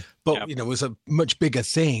 Okay. But, it was a much bigger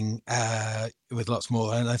thing with lots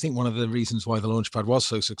more. And I think one of the reasons why the Launchpad was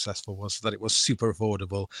so successful was that it was super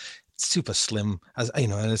affordable, super slim, as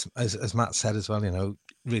as Matt said as well,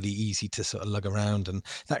 really easy to sort of lug around. And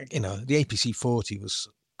that, the APC 40 was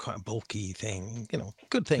quite a bulky thing,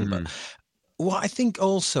 good thing. But what I think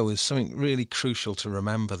also is something really crucial to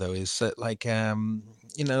remember, though, is that like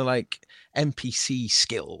MPC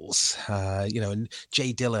skills, and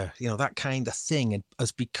Jay Diller, that kind of thing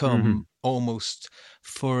has become almost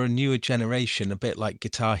for a newer generation a bit like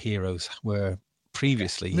Guitar Heroes were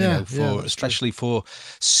previously, especially for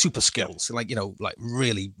super skills, like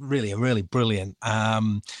really, really, really brilliant.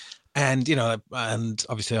 And and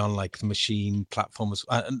obviously on like the Machine platforms,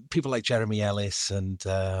 and people like Jeremy Ellis and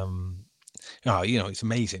it's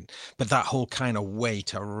amazing. But that whole kind of way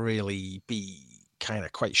to really be kind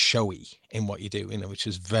of quite showy in what you do, which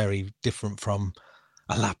is very different from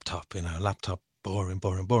a laptop, laptop boring.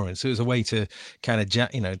 So it was a way to kind of,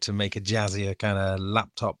 to make a jazzier kind of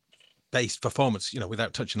laptop based performance,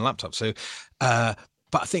 without touching the laptop. So, but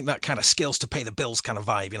I think that kind of skills to pay the bills kind of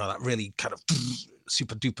vibe, that really kind of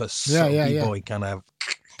super duper B-boy kind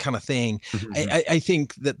of thing. I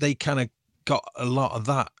think that they kind of got a lot of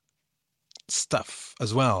that stuff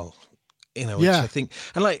as well, which I think,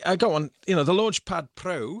 and like I got one, the Launchpad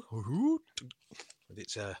Pro with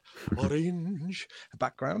its orange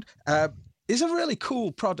background is a really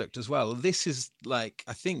cool product as well. This is I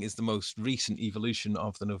think is the most recent evolution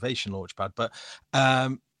of the Novation Launchpad, but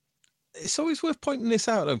it's always worth pointing this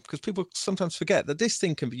out because people sometimes forget that this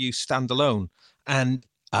thing can be used standalone. And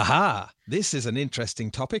this is an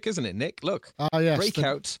interesting topic, isn't it, Nick? Look,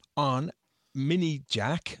 breakouts on mini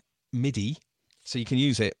jack MIDI, so you can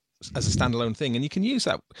use it as a standalone thing, and you can use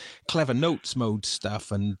that clever notes mode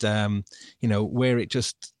stuff, and where it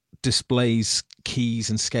just displays keys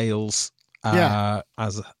and scales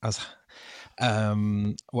as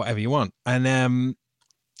whatever you want, and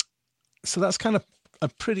so that's kind of a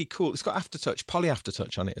pretty cool. It's got aftertouch, poly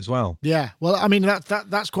aftertouch on it as well. Yeah, well, I mean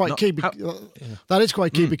that's quite key. That is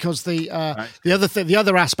quite key because the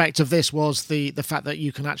other aspect of this was the fact that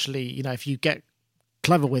you can actually, if you get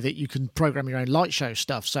clever with it, you can program your own light show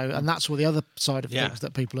stuff. So, and that's the other side of things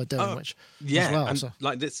that people are doing, which as well. And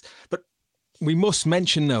like this, but we must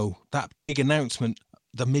mention though that big announcement,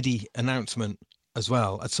 the MIDI announcement as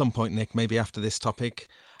well, at some point, Nick, maybe after this topic,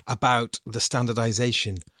 about the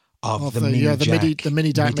standardization of the mini jack, the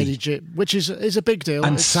mini DAC MIDI, which is a big deal.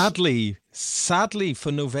 And sadly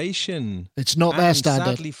for Novation, it's not their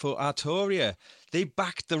standard. Sadly for Arturia, they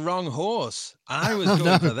backed the wrong horse. I was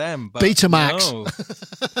going for them, but Betamax.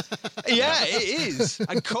 Yeah, it is.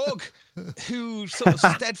 And Korg, who sort of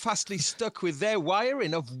steadfastly stuck with their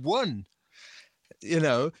wiring of one.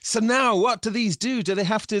 So now what do these do? Do they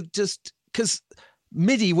have to just because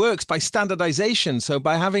MIDI works by standardization, so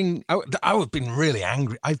by having, I've been really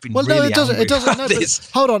angry. It doesn't.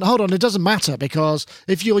 No, hold on. It doesn't matter because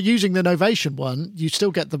if you're using the Novation one, you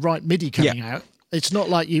still get the right MIDI coming out. It's not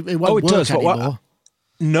like it won't work anymore.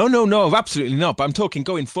 No, absolutely not. But I'm talking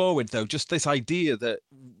going forward though. Just this idea that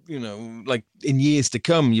like in years to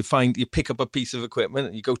come, you pick up a piece of equipment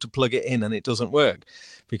and you go to plug it in and it doesn't work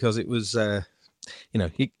because it was.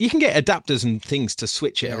 You can get adapters and things to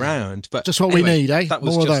switch it around, but just what we need, eh? That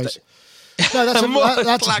was more of those. No,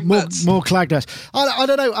 that's more Clagners. I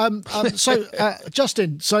don't know. So,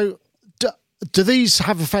 Justin, do these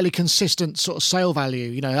have a fairly consistent sort of sale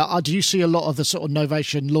value? Do you see a lot of the sort of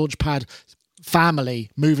Novation Launchpad family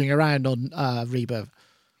moving around on Reverb?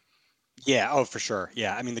 Yeah, for sure.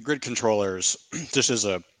 Yeah, I mean the grid controllers just as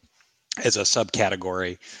a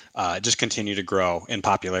subcategory, just continue to grow in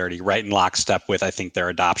popularity, right in lockstep with, I think, their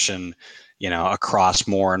adoption, across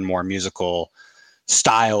more and more musical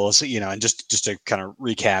styles, and just to kind of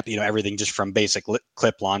recap, everything just from basic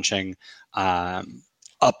clip launching up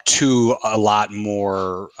to a lot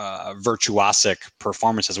more virtuosic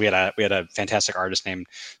performances. We had a fantastic artist named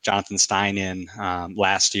Jonathan Stein in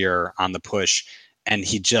last year on the Push. And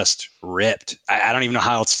he just ripped. I don't even know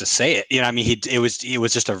how else to say it. It was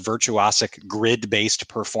just a virtuosic grid-based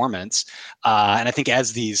performance. And I think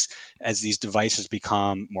as these devices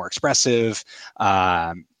become more expressive,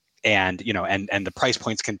 and the price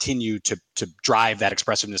points continue to drive that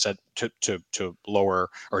expressiveness to lower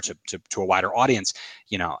or to a wider audience,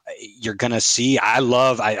 you're gonna see.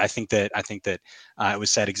 I think that it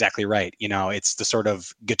was said exactly right. It's the sort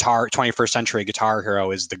of 21st century guitar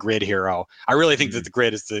hero is the grid hero. I really think that the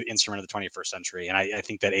grid is the instrument of the 21st century, and I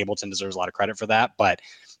think that Ableton deserves a lot of credit for that. But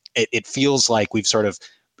it feels like we've sort of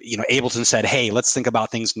Ableton said, hey, let's think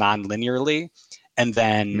about things non-linearly. And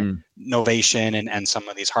then Novation and some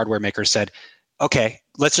of these hardware makers said, okay,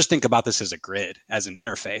 let's just think about this as a grid, as an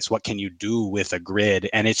interface. What can you do with a grid?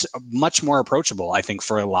 And it's much more approachable, I think,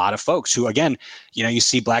 for a lot of folks who, again, you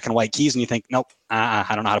see black and white keys and you think, nope,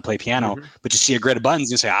 I don't know how to play piano. But you see a grid of buttons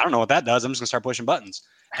and you say, I don't know what that does. I'm just going to start pushing buttons.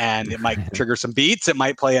 And it might trigger some beats. It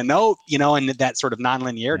might play a note, and that sort of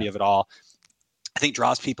non-linearity of it all, I think,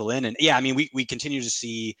 draws people in. And yeah, I mean, we continue to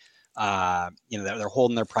see, they're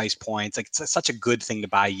holding their price points. Like, it's such a good thing to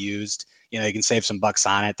buy used. You can save some bucks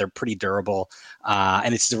on it. They're pretty durable.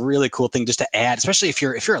 And it's a really cool thing just to add, especially if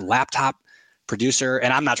you're a laptop producer.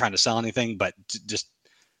 And I'm not trying to sell anything, but just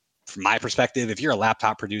from my perspective, if you're a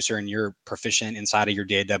laptop producer and you're proficient inside of your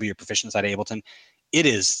DAW, you're proficient inside of Ableton, it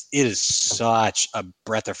is such a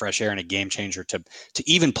breath of fresh air and a game changer to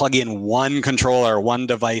even plug in one controller, one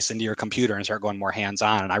device into your computer and start going more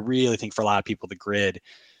hands-on. And I really think for a lot of people, the grid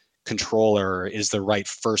controller is the right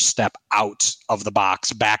first step out of the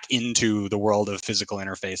box back into the world of physical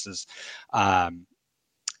interfaces. And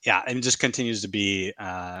it just continues to be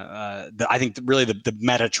I think really the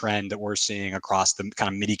meta trend that we're seeing across the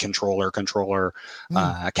kind of MIDI controller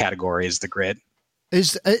category is the grid.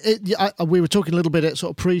 We were talking a little bit at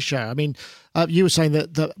sort of pre-show. I mean, you were saying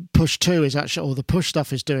that the Push 2 is actually, or the Push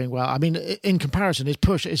stuff is doing well. I mean, in comparison, is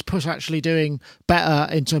Push actually doing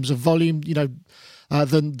better in terms of volume,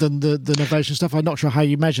 than the Novation stuff? I'm not sure how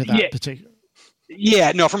you measure that particularly.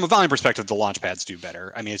 Yeah, no, from a volume perspective, the Launchpads do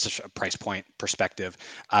better. I mean, it's just a price point perspective.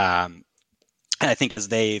 And I think as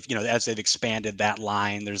they've expanded that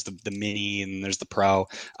line, there's the Mini and there's the Pro.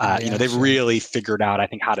 They've really figured out, I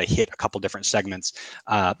think, how to hit a couple different segments.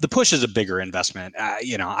 The Push is a bigger investment.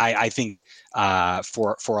 I think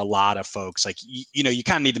for a lot of folks, like you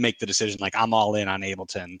kind of need to make the decision, like, I'm all in on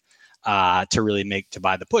Ableton to really to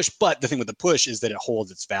buy the Push. But the thing with the Push is that it holds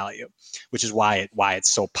its value, which is why it's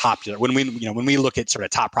so popular. When we look at sort of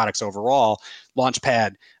top products overall,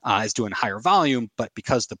 Launchpad is doing higher volume, but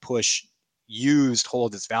because the Push used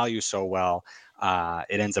holds its value so well,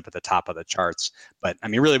 it ends up at the top of the charts. But I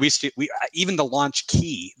mean, really, we even the launch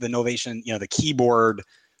key, the Novation, the keyboard,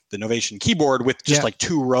 the Novation keyboard with just like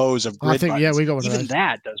 2 rows of grid buttons, we got one of even those.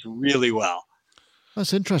 that does really well.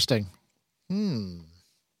 That's interesting.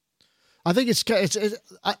 I think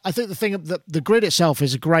I think the thing that the grid itself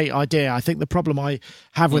is a great idea. I think the problem I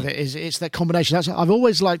have with it is it's that combination. I've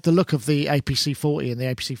always liked the look of the APC 40 and the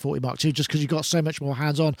APC 40 Mark II, just because you've got so much more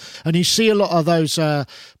hands-on, and you see a lot of those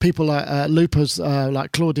people like loopers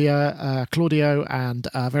like Claudio and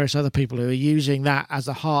various other people who are using that as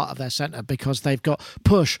the heart of their center because they've got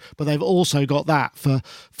Push, but they've also got that for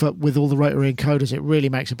with all the rotary encoders. It really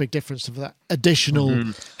makes a big difference for that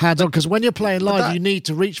additional hands-on, because when you're playing live, you need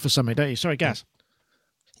to reach for something, don't you? Sorry, Gaz.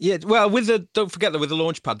 Yeah, well, don't forget that with the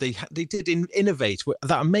Launchpad, they did innovate with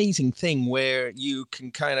that amazing thing where you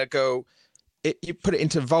can kind of go, you put it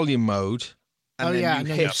into volume mode, and then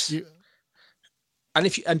you hit.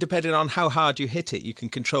 And depending on how hard you hit it, you can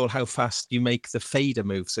control how fast you make the fader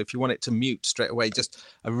move. So if you want it to mute straight away, just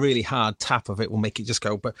a really hard tap of it will make it just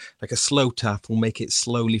go, but like a slow tap will make it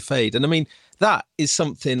slowly fade. And I mean, that is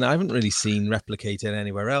something I haven't really seen replicated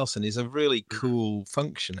anywhere else, and is a really cool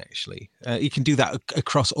function, actually. You can do that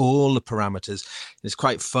across all the parameters. It's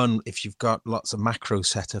quite fun if you've got lots of macro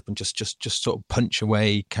setup and just sort of punch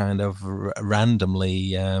away kind of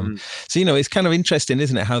randomly. So, it's kind of interesting,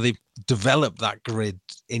 isn't it, how they've developed that grid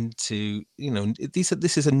into,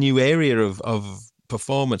 this is a new area of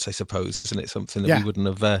performance, I suppose, isn't it? Something that we wouldn't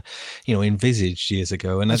have, envisaged years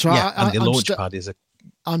ago. And that's right. And the Launchpad is a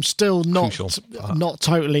I'm still not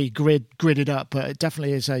totally gridded up, but it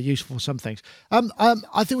definitely is useful for some things.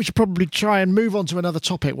 I think we should probably try and move on to another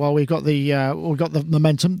topic while we've got the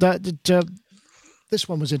momentum. This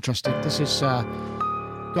one was interesting. This is a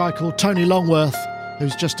guy called Tony Longworth,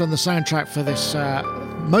 who's just done the soundtrack for this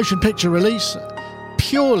motion picture release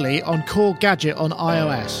purely on Core Gadget on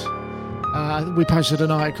iOS. We posted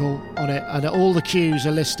an article on it, and all the cues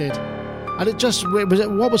are listed.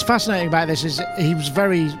 And what was fascinating about this is he was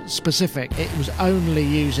very specific. It was only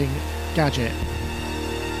using Gadget.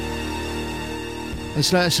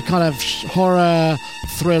 It's a kind of horror,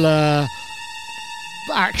 thriller,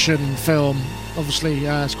 action film. Obviously,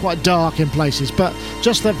 it's quite dark in places, but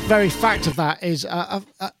just the very fact of that is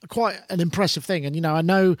quite an impressive thing. And, I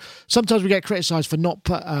know sometimes we get criticised for not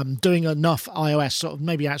doing enough iOS, sort of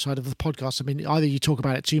maybe outside of the podcast. I mean, either you talk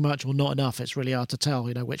about it too much or not enough. It's really hard to tell,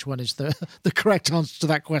 which one is the correct answer to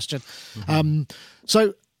that question.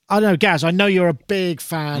 So I don't know, Gaz, I know you're a big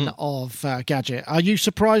fan of Gadget. Are you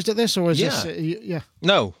surprised at this, or is this... Yeah.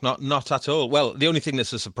 No, not at all. Well, the only thing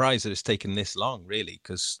that's a surprise that it's taken this long, really,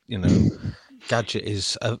 because, you know, Gadget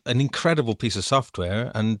is an incredible piece of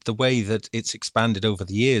software, and the way that it's expanded over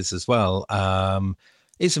the years as well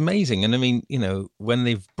is amazing. And I mean, you know, when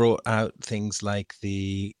they've brought out things like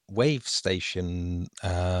the Wave Station...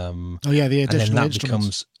 the additional instruments.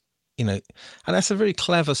 Becomes... You know, and that's a very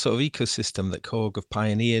clever sort of ecosystem that Korg have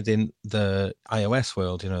pioneered in the iOS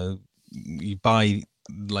world. You know, you buy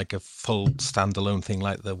like a full standalone thing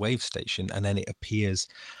like the Wave Station, and then it appears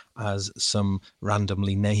as some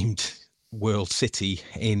randomly named world city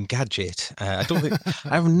in Gadget. I don't think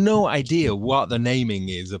I have no idea what the naming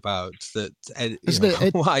is about that. Isn't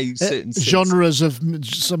it why certain genres of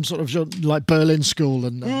some sort of like Berlin School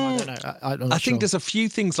and I don't know. I think there's a few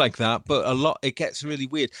things like that, but a lot it gets really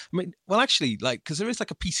weird. I mean, well, actually, like because there is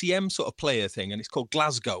like a PCM sort of player thing, and it's called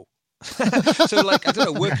Glasgow. So like I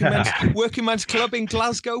don't know, working man's club in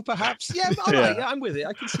Glasgow, perhaps. Yeah, right, yeah, I'm with it.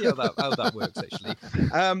 I can see how that works actually.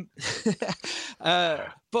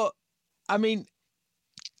 But I mean,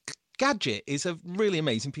 Gadget is a really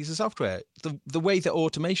amazing piece of software. The way that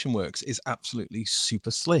automation works is absolutely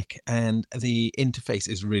super slick, and the interface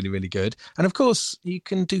is really, really good. And of course, you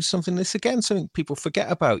can do something something people forget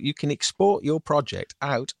about. You can export your project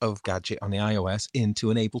out of Gadget on the iOS into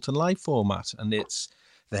an Ableton Live format, and it's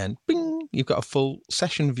then bing, you've got a full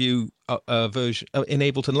session view version in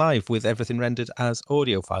Ableton Live with everything rendered as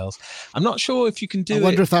audio files. I'm not sure if you can do it. I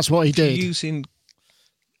wonder if that's what he did using.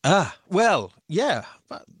 Well, yeah,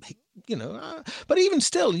 but you know, but even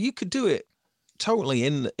still, you could do it totally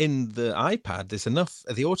in the iPad. There's enough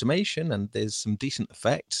of the automation, and there's some decent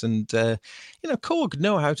effects, and you know, Korg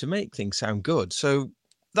know how to make things sound good. So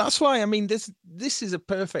that's why I mean, this is a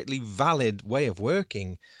perfectly valid way of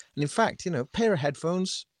working. And in fact, you know, pair of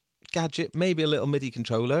headphones, Gadget, maybe a little MIDI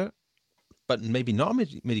controller, but maybe not a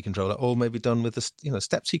MIDI controller, or maybe done with the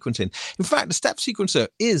step sequencing. In fact, the step sequencer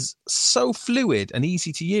is so fluid and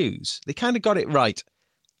easy to use. They kind of got it right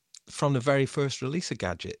from the very first release of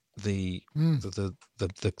Gadget. The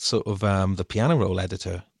sort of the piano roll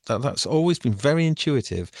editor. That's always been very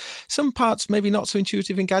intuitive. Some parts maybe not so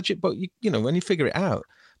intuitive in Gadget, but you know when you figure it out.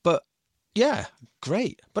 But yeah,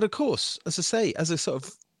 great. But of course, as I say, as a sort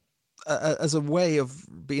of as a way of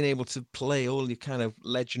being able to play all your kind of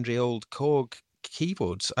legendary old Korg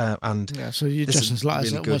keyboards and so you just as like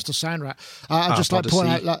really almost a sound rat. I'd just like to point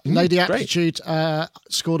out like, Lady Aptitude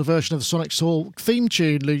scored a version of the Sonic Soul theme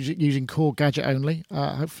tune using Korg Gadget only.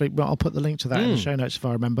 Hopefully I'll put the link to that in the show notes if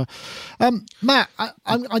I remember. Matt,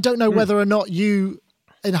 I don't know whether or not you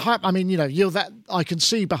I mean, you know, you're that I can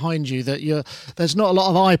see behind you that there's not a lot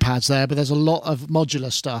of iPads there, but there's a lot of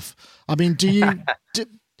modular stuff. I mean, do you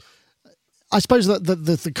I suppose that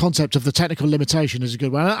the concept of the technical limitation is a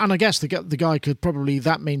good one, and I guess the guy could probably,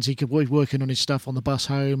 that means he could be working on his stuff on the bus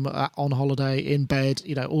home, on holiday, in bed,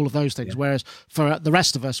 you know, all of those things. Yeah. Whereas for the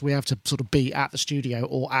rest of us, we have to sort of be at the studio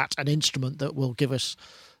or at an instrument that will give us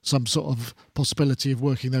some sort of possibility of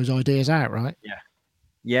working those ideas out, right?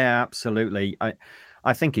 Yeah, absolutely.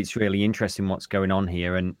 I think it's really interesting what's going on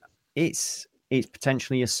here, and it's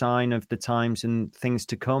potentially a sign of the times and things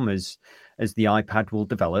to come as the iPad will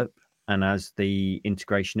develop. And as the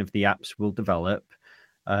integration of the apps will develop,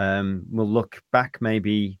 we'll look back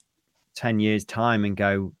maybe 10 years' time and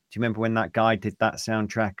go, do you remember when that guy did that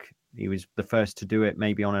soundtrack? He was the first to do it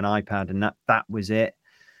maybe on an iPad, and that was it.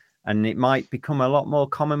 And it might become a lot more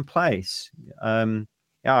commonplace. I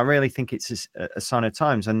really think it's a sign of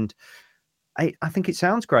times. And I think it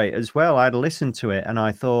sounds great as well. I'd listened to it and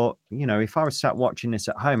I thought, you know, if I was sat watching this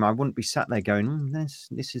at home, I wouldn't be sat there going,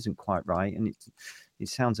 this isn't quite right. And it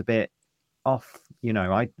sounds a bit off. You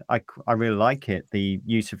know, I really like it. The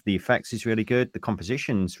use of the effects is really good. The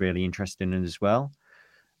composition's really interesting as well.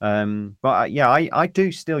 But I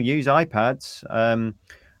do still use iPads,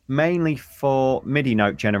 mainly for MIDI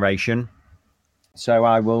note generation. So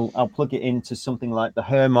I'll plug it into something like the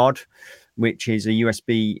Hermod, which is a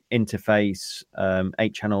USB interface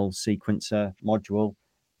 8-channel sequencer module,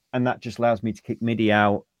 and that just allows me to kick MIDI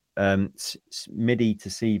out, MIDI to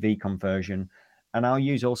CV conversion. And I'll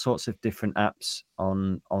use all sorts of different apps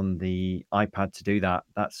on the iPad to do that.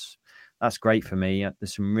 That's great for me.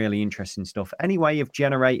 There's some really interesting stuff. Any way of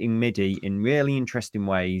generating MIDI in really interesting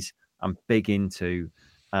ways, I'm big into.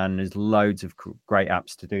 And there's loads of great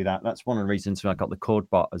apps to do that. That's one of the reasons I got the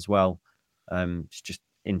ChordBot as well. It's just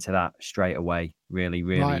into that straight away. Really,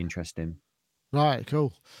 really interesting. Right,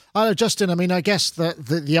 cool. I know, Justin, I mean, I guess the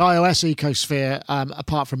iOS ecosphere,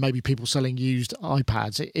 apart from maybe people selling used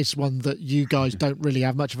iPads, it's one that you guys don't really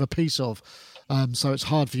have much of a piece of. So it's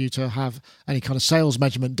hard for you to have any kind of sales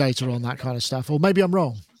measurement data on that kind of stuff. Or maybe I'm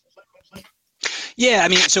wrong. Yeah, I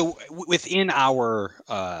mean, so within our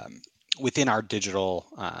digital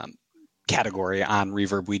category on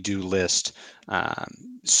Reverb, we do list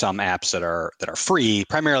some apps that are free,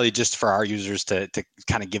 primarily just for our users to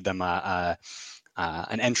kind of give them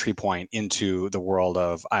an entry point into the world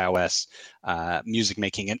of iOS music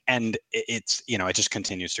making, and it's it just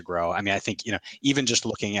continues to grow. I mean, I think even just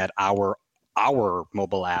looking at our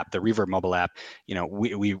mobile app, the Reverb mobile app,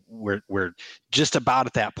 we're just about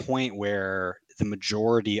at that point where the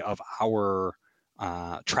majority of our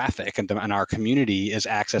traffic and our community is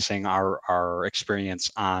accessing our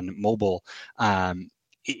experience on mobile.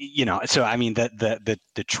 So I mean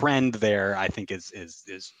the trend there, I think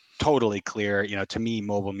is totally clear. To me,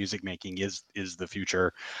 mobile music making is the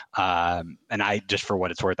future. And I, just for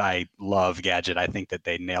what it's worth, I love Gadget. I think that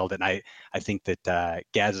they nailed it. And I think that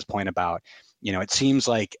Gaz's point about, it seems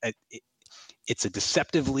like it's a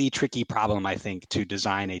deceptively tricky problem, I think, to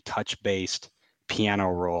design a touch-based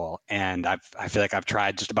piano roll. And I feel like I've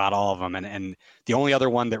tried just about all of them. And the only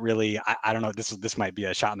other one that really, I don't know, this might be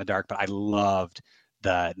a shot in the dark, but I loved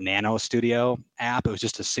the Nano Studio app. It was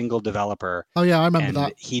just a single developer. Oh yeah, I remember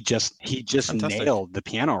that. He just Fantastic. nailed the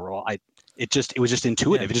piano roll. It was just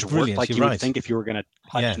intuitive. Yeah, it just brilliant. worked like You're you right. would think if you were going to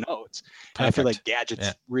touch notes. And I feel like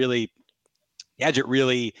Gadget really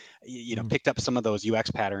picked up some of those UX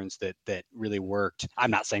patterns that really worked. I'm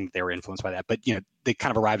not saying that they were influenced by that, but they kind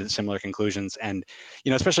of arrived at similar conclusions. And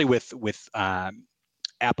especially with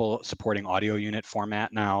Apple supporting audio unit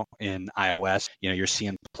format now in iOS, you're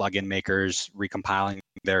seeing plugin makers recompiling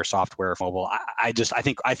their software for mobile. I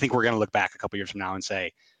think we're going to look back a couple years from now and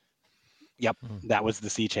say, yep, that was the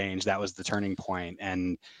sea change, that was the turning point.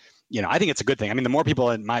 And I think it's a good thing. I mean, the more people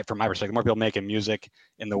from my perspective, the more people making music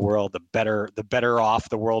in the world, the better off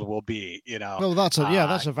the world will be. Well, that's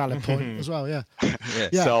a valid point as well. Yeah.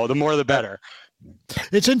 Yeah. So the more, the better.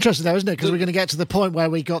 It's interesting though, isn't it? Because we're going to get to the point where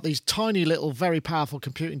we got these tiny little, very powerful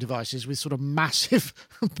computing devices with sort of massive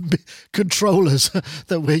controllers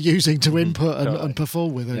that we're using to input and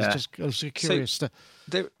perform with. It's just curious.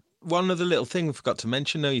 One other little thing we forgot to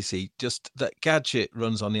mention, though, you see, just that Gadget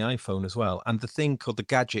runs on the iPhone as well, and the thing called the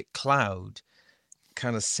Gadget Cloud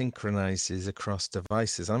kind of synchronizes across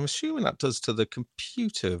devices. I'm assuming that does to the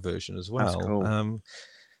computer version as well. That's cool.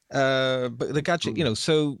 But the Gadget,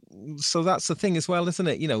 so that's the thing as well, isn't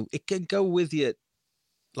it? It can go with you,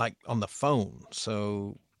 like on the phone.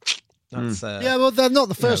 So that's well, they're not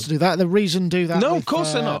the first to do that. The Reason do that. No, of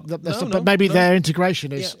course they're not. But maybe their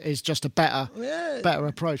integration is just a better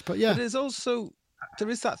approach. But yeah, but there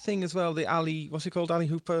is that thing as well. The Ali, what's it called? Ali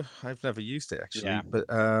Hooper. I've never used it actually, but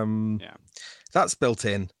that's built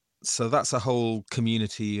in. So that's a whole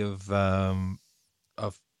community of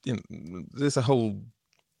there's a whole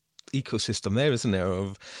ecosystem there, isn't there,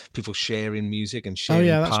 of people sharing music and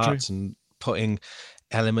sharing parts and putting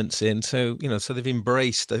elements in. So so they've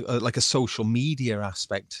embraced like a social media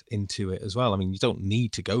aspect into it as well. I mean, you don't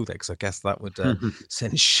need to go there because I guess that would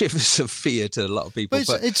send shivers of fear to a lot of people.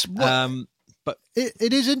 But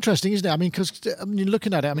it is interesting, isn't it? I mean, because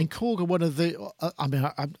looking at it, I mean, Korg are one of the.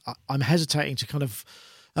 I'm hesitating to kind of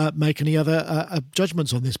make any other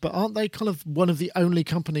judgments on this, but aren't they kind of one of the only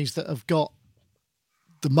companies that have got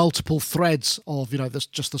the multiple threads of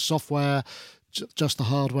just the software, just the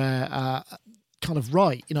hardware, kind of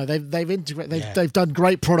right? They've integrated. They've done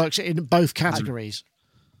great products in both categories.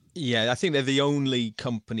 I think they're the only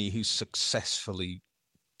company who successfully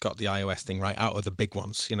got the iOS thing right out of the big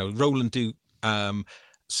ones. Roland do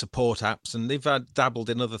support apps, and they've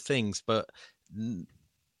dabbled in other things, but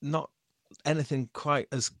not anything quite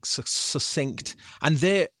as succinct. And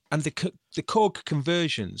the Korg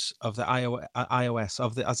conversions of the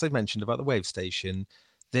iOS as I mentioned about the Wave Station,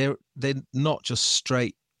 they're not just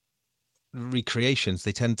straight recreations.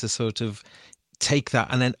 They tend to sort of take that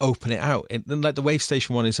and then open it out. And like the Wave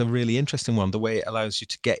Station one is a really interesting one, the way it allows you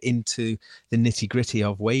to get into the nitty gritty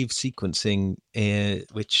of wave sequencing,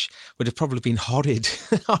 which would have probably been horrid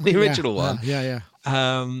on the original one.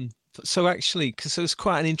 So actually, because it was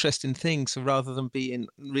quite an interesting thing. So rather than being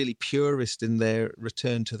really purist in their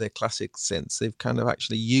return to their classic sense, they've kind of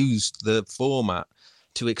actually used the format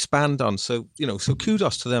to expand on. So, so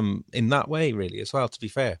kudos to them in that way, really, as well, to be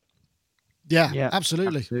fair. Yeah,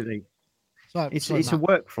 absolutely. It's a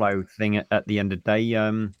workflow thing at the end of the day.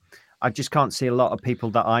 I just can't see a lot of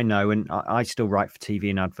people that I know, and I still write for TV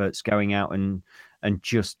and adverts, going out and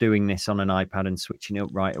just doing this on an iPad and switching it up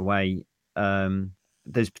right away.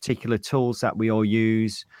 There's particular tools that we all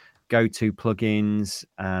use, go-to plugins,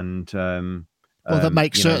 and that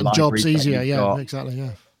make certain jobs easier. Yeah, exactly.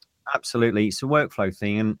 Yeah, absolutely. It's a workflow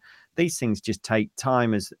thing, and these things just take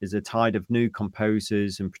time as a tide of new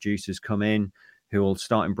composers and producers come in who will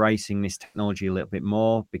start embracing this technology a little bit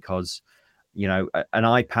more, because an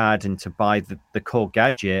iPad and to buy the core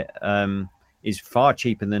gadget is far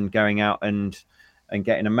cheaper than going out and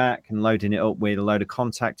getting a Mac and loading it up with a load of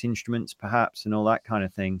contact instruments perhaps and all that kind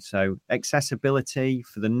of thing. So accessibility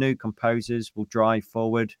for the new composers will drive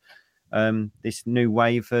forward this new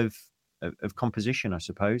wave of composition, I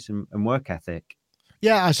suppose, and work ethic.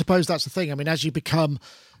 Yeah, I suppose that's the thing. I mean, as you become,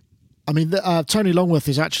 Tony Longworth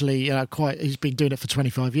is actually he's been doing it for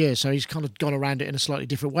 25 years, so he's kind of gone around it in a slightly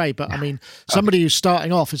different way. But I mean, somebody who's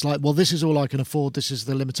starting off is like, well, this is all I can afford. This is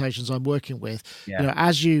the limitations I'm working with. Yeah.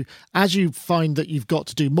 As you find that you've got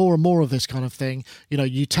to do more and more of this kind of thing,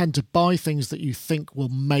 you tend to buy things that you think will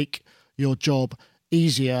make your job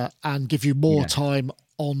easier and give you more time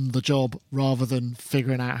on the job rather than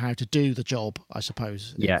figuring out how to do the job, I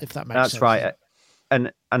suppose. Yeah, if that makes that's sense. Right. And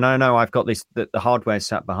I know I've got the hardware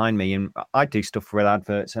sat behind me, and I do stuff with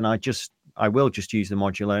adverts, and I will just use the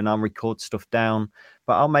modular and I'll record stuff down,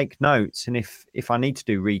 but I'll make notes. And if I need to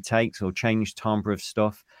do retakes or change timbre of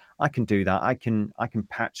stuff, I can do that. I can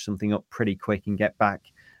patch something up pretty quick and get back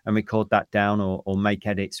and record that down or make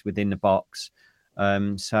edits within the box.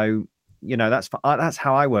 So that's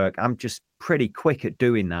how I work. I'm just pretty quick at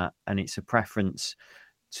doing that, and it's a preference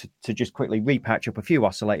to just quickly repatch up a few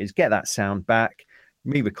oscillators, get that sound back,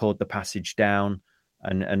 re-record the passage down,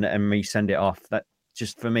 and re-send it off. That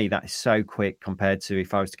just, for me, that is so quick compared to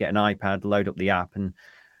if I was to get an iPad, load up the app, and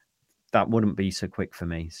that wouldn't be so quick for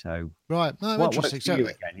me. So right, no, what interesting. works for you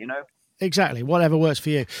again, Exactly, whatever works for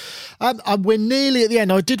you. We're nearly at the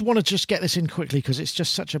end. I did want to just get this in quickly because it's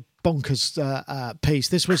just such a bonkers piece.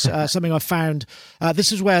 This was something I found.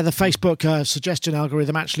 This is where the Facebook suggestion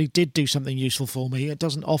algorithm actually did do something useful for me. It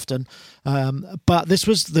doesn't often, but this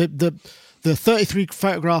was the 33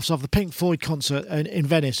 photographs of the Pink Floyd concert in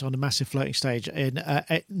Venice on a massive floating stage in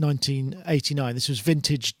 1989. This was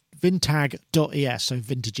Vintag.es, so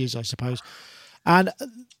vintages, I suppose, and.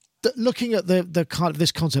 Looking at the kind of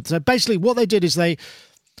this concept, so basically what they did is they,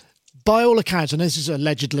 by all accounts, and this is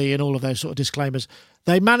allegedly in all of those sort of disclaimers,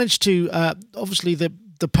 they managed to obviously the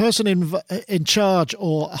person in charge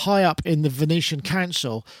or high up in the Venetian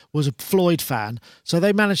council was a Floyd fan, so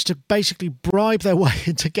they managed to basically bribe their way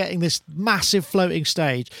into getting this massive floating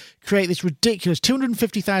stage, create this ridiculous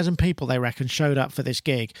 250,000 people they reckon showed up for this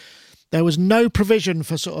gig. There was no provision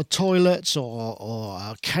for sort of toilets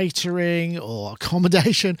or catering or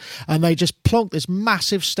accommodation, and they just plonked this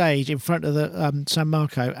massive stage in front of the San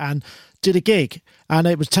Marco and did a gig. And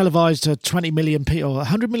it was televised to 20 million people, or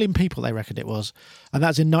 100 million people, they reckoned it was. And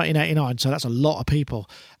that's in 1989, so that's a lot of people.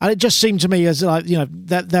 And it just seemed to me as like,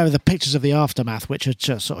 there are the pictures of the aftermath, which are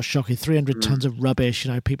just sort of shocking. 300 tons of rubbish,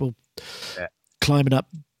 people climbing up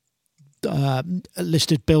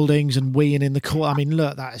listed buildings and weeing in the court. I mean,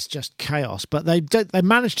 look, that is just chaos. But they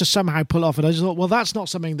managed to somehow pull off, and I just thought, well, that's not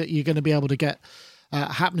something that you're going to be able to get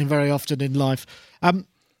happening very often in life.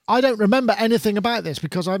 I don't remember anything about this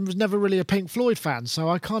because I was never really a Pink Floyd fan, so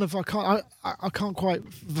I can't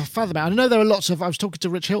quite fathom it. I know there are lots of. I was talking to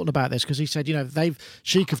Rich Hilton about this because he said,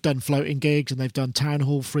 Chic have done floating gigs and they've done town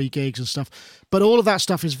hall free gigs and stuff, but all of that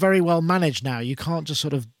stuff is very well managed now. You can't just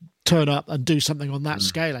sort of turn up and do something on that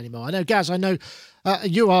scale anymore. I know, Gaz,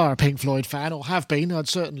 you are a Pink Floyd fan, or have been,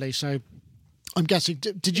 certainly. So I'm guessing.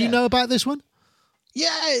 Did you know about this one?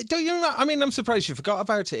 Yeah, don't you remember? I mean, I'm surprised you forgot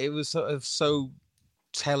about it. It was sort of so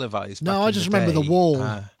televised. No, I just remember the wall.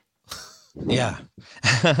 Yeah.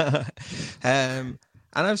 And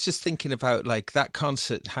I was just thinking about like that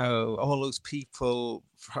concert, how all those people,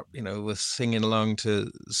 were singing along to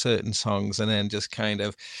certain songs and then just kind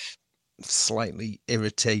of slightly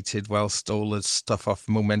irritated whilst all the stuff off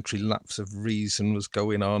Momentary Lapse of Reason was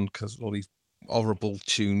going on because all these horrible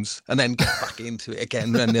tunes, and then get back into it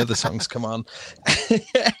again when the other songs come on.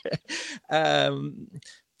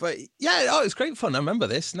 But yeah, it's great fun. I remember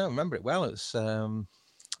this. No, I remember it well. It's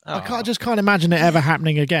I just can't imagine it ever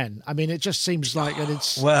happening again. I mean, it just seems like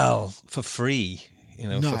it's for free,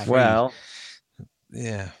 No. For free. Well,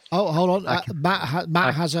 yeah. Oh, hold on.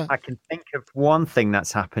 Matt has a. I can think of one thing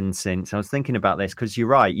that's happened since. I was thinking about this because you're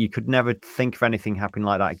right. You could never think of anything happening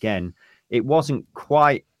like that again. It wasn't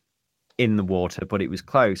quite in the water, but it was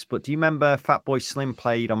close. But do you remember Fatboy Slim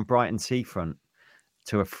played on Brighton Seafront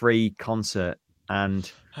to a free concert?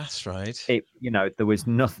 And that's right. There was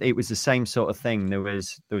nothing. It was the same sort of thing. There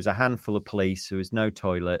was a handful of police. There was no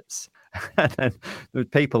toilets. And then there were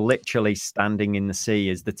people literally standing in the sea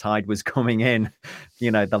as the tide was coming in.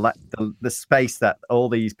 The space that all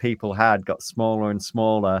these people had got smaller and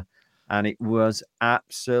smaller, and it was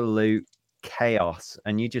absolute chaos.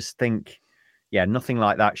 And you just think, yeah, nothing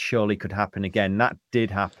like that surely could happen again. That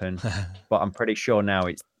did happen, but I'm pretty sure now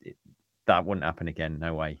that wouldn't happen again.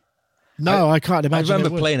 No way. No, I can't imagine. I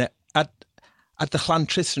remember playing it at the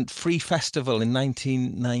Llantrisant Free Festival in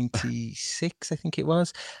 1996, I think it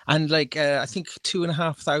was. And I think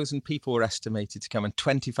 2,500 people were estimated to come, and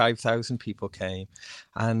 25,000 people came.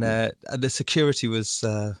 And the security was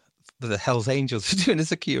the Hells Angels doing the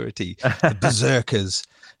security, the Berserkers,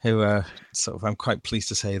 who are I'm quite pleased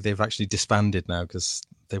to say they've actually disbanded now because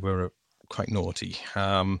they were quite naughty.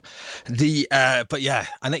 But yeah,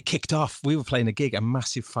 and it kicked off. We were playing a gig, a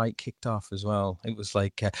massive fight kicked off as well. It was I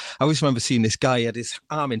always remember seeing this guy, he had his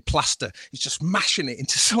arm in plaster, he's just mashing it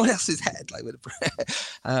into someone else's head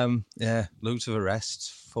loads of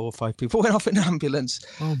arrests. 4 or 5 people went off in an ambulance.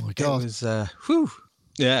 Oh my god. It was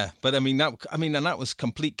yeah, but that was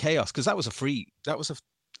complete chaos, because I was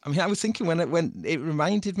thinking when it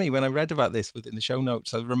reminded me when I read about this within the show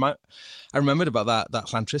notes. I remembered about that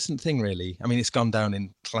Llantrisant thing. Really, I mean, it's gone down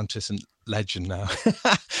in Llantrisant legend now.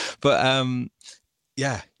 But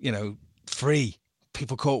free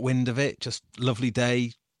people caught wind of it. Just lovely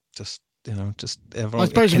day. Just everyone. I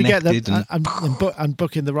suppose we get connected and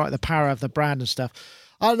booking the power of the brand and stuff.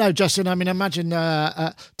 I don't know, Justin. I mean, imagine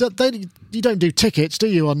you don't do tickets, do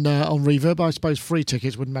you, on Reverb? I suppose free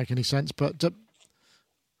tickets wouldn't make any sense, but.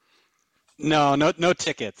 No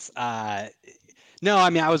tickets. No,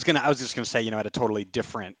 I mean, I was just gonna say, at a totally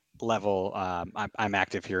different level, I'm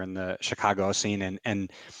active here in the Chicago scene,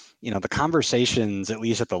 and the conversations, at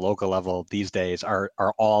least at the local level these days, are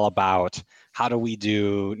all about how do we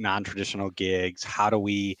do non-traditional gigs? How do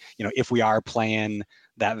we, if we are playing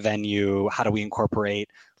that venue, how do we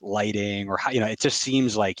incorporate lighting, or how, it just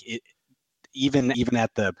seems like it. Even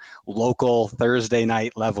at the local Thursday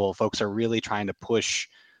night level, folks are really trying to push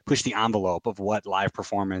the envelope of what live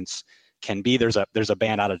performance can be. There's a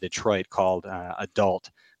band out of Detroit called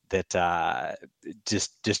Adult that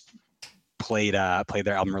just played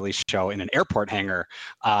their album release show in an airport hangar,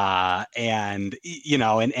 and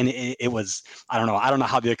it was, I don't know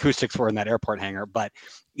how the acoustics were in that airport hangar, but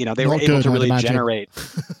they were able to really generate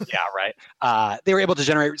yeah, right. They were able to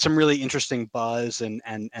generate some really interesting buzz and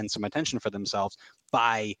some attention for themselves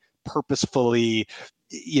by purposefully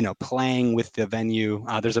playing with the venue.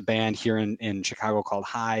 There's a band here in Chicago called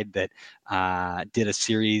Hyde that did a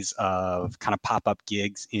series of kind of pop-up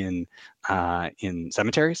gigs in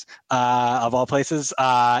cemeteries, of all places. So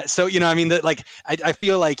I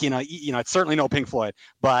feel like it's certainly no Pink Floyd,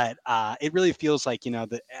 but it really feels like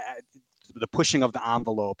the pushing of the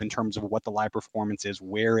envelope in terms of what the live performance is,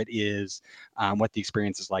 where it is, what the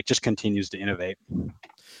experience is like, just continues to innovate.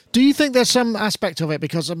 Do you think there's some aspect of it?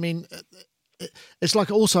 Because I mean, it's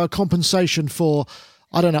like also a compensation for,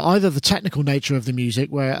 I don't know, either the technical nature of the music,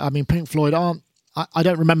 where, I mean, Pink Floyd I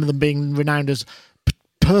don't remember them being renowned as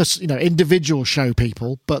individual show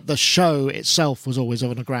people, but the show itself was always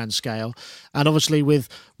on a grand scale. And obviously with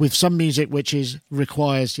some music which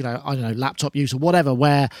requires, laptop use or whatever,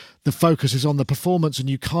 where the focus is on the performance and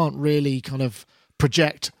you can't really kind of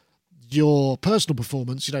project your personal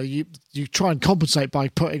performance, you try and compensate by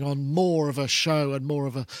putting on more of a show and more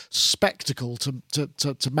of a spectacle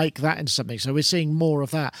to make that into something. So we're seeing more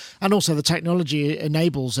of that, and also the technology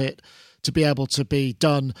enables it to be able to be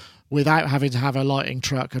done without having to have a lighting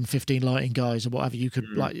truck and 15 lighting guys or whatever. You could,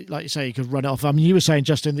 like you say, you could run it off. I mean, you were saying,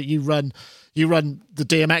 Justin, that you run the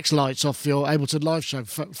DMX lights off. You're able to live show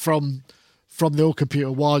from the old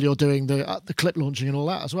computer while you're doing the clip launching and all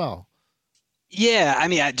that as well. Yeah, I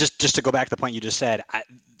mean, just to go back to the point you just said,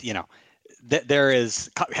 there is,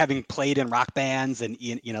 having played in rock bands and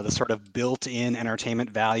the sort of built-in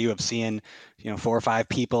entertainment value of seeing 4 or 5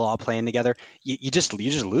 people all playing together, you just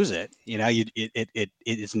lose it. It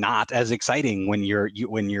is not as exciting when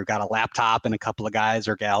you're got a laptop and a couple of guys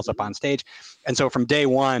or gals up on stage. And so from day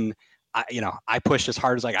one, I pushed as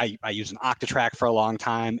hard as I used an Octatrack for a long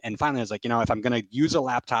time, and finally I was like, if I'm going to use a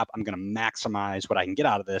laptop, I'm going to maximize what I can get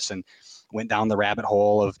out of this, and went down the rabbit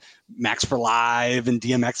hole of Max for Live and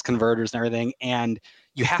DMX converters and everything. And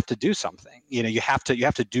you have to do something. You have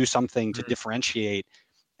to do something to differentiate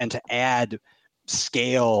and to add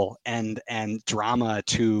scale and drama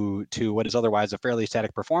to what is otherwise a fairly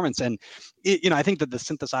static performance. And I think that the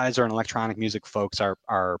synthesizer and electronic music folks are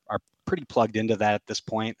pretty plugged into that at this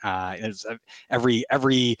point.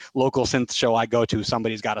 Every local synth show I go to,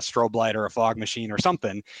 somebody's got a strobe light or a fog machine or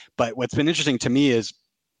something. But what's been interesting to me is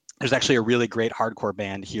there's actually a really great hardcore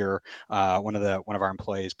band here. One of our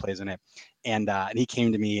employees plays in it, and he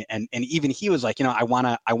came to me, and even he was like, I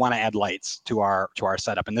wanna add lights to our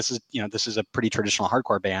setup, and this is a pretty traditional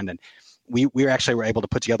hardcore band, and we actually were able to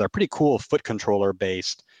put together a pretty cool foot controller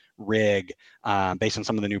based rig based on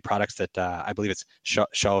some of the new products that I believe it's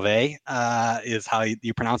Chauvet is how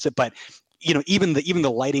you pronounce it, but even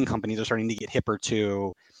the lighting companies are starting to get hipper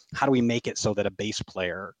to how do we make it so that a bass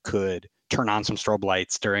player could turn on some strobe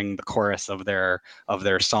lights during the chorus of their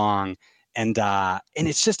song, and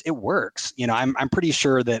it's just, it works. I'm pretty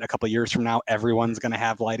sure that a couple of years from now everyone's going to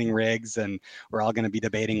have lighting rigs, and we're all going to be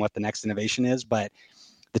debating what the next innovation is. But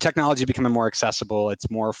the technology is becoming more accessible. It's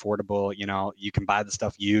more affordable. You can buy the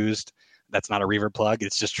stuff used. That's not a reverb plug.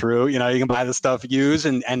 It's just true. You can buy the stuff used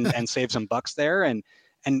and save some bucks there, and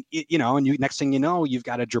you next thing you know, you've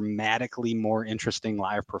got a dramatically more interesting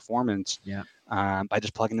live performance. Yeah. By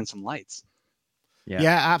just plugging in some lights. Yeah,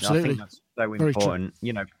 absolutely. I think that's so important.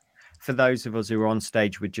 For those of us who are on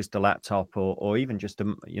stage with just a laptop or even just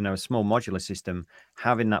a small modular system,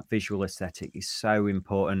 having that visual aesthetic is so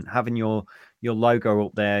important. Having your logo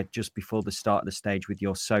up there just before the start of the stage with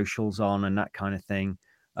your socials on and that kind of thing.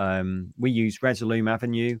 We use Resolume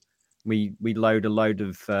Avenue. We load a load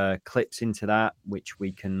of clips into that, which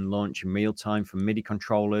we can launch in real time from MIDI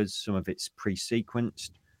controllers. Some of it's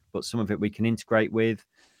pre-sequenced, but some of it we can integrate with.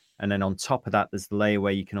 And then on top of that, there's the layer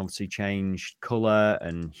where you can obviously change color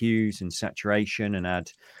and hues and saturation and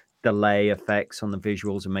add delay effects on the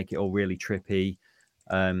visuals and make it all really trippy.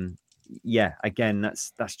 Again,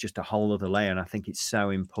 that's just a whole other layer. And I think it's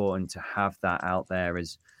so important to have that out there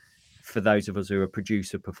as for those of us who are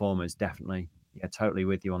producer performers, definitely. Yeah, totally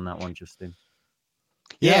with you on that one, Justin.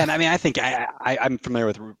 Yeah, and I mean, I think I'm familiar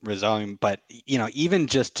with Resolume, but even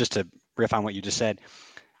just to riff on what you just said,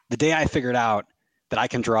 the day I figured out that I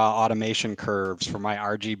can draw automation curves for my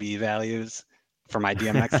RGB values for my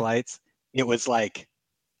DMX lights, it was like,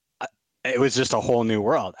 it was just a whole new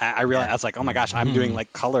world. I realized, I was like, oh my gosh, I'm doing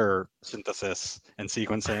like color synthesis and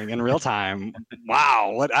sequencing in real time.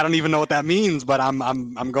 Wow, I don't even know what that means, but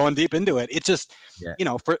I'm going deep into it. It's just,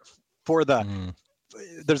 for the,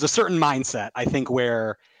 there's a certain mindset, I think,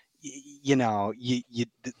 where,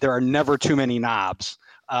 there are never too many knobs.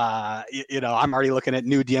 I'm already looking at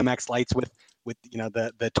new DMX lights with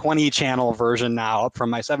the 20 channel version now up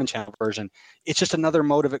from my 7 channel version. It's just another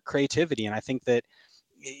mode of creativity. And I think that,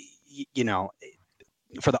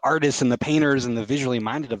 for the artists and the painters and the visually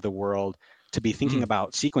minded of the world to be thinking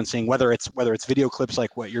about sequencing, whether it's video clips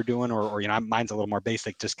like what you're doing, or mine's a little more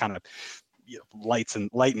basic, just kind of light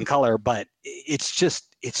and color, but it's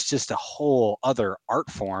just a whole other art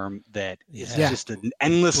form that is just an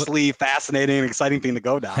endlessly fascinating and exciting thing to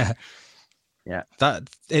go down. Yeah,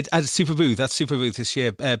 at Super Booth this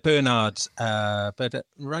year, Bernard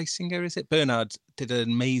Reisinger, is it? Bernard did an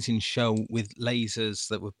amazing show with lasers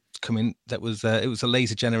that were coming. It was a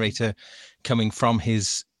laser generator coming from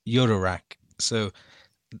his Eurorack. So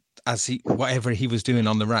whatever he was doing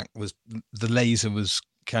on the rack was the laser was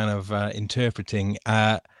kind of interpreting.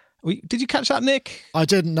 Did you catch that, Nick? I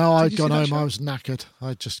didn't know. I'd gone home. I was knackered.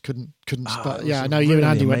 I just couldn't. I know you and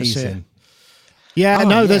Andy went to see it. Yeah,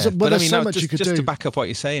 there's so much you could do. Just to back up what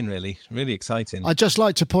you're saying, really exciting. I'd just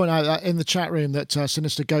like to point out that in the chat room that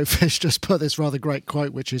Sinister Goatfish just put this rather great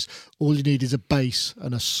quote, which is, all you need is a bass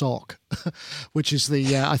and a sock, which is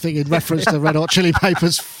I think in reference to Red Hot Chili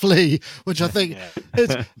Peppers' Flea, which I think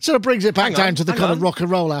it sort of brings it back down to the kind of rock and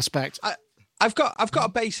roll aspect. I've got a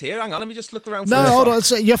bass here. Hang on, let me just look around. No, hold on.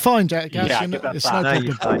 You're fine, Jack. Yeah, it's no problem.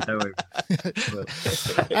 You're fine, don't worry.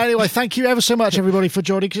 Anyway, thank you ever so much, everybody, for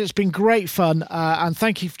joining, because it's been great fun. And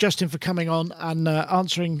thank you, Justin, for coming on and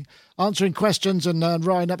answering questions and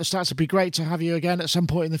writing up the stats. It'd be great to have you again at some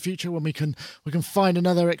point in the future when we can find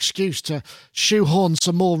another excuse to shoehorn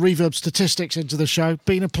some more reverb statistics into the show.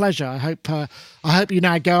 Been a pleasure. I hope you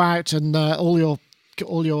now go out and all your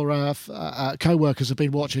co-workers have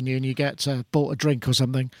been watching you, and you get bought a drink or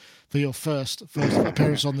something for your first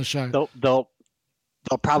appearance on the show. They'll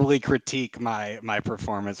probably critique my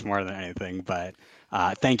performance more than anything, but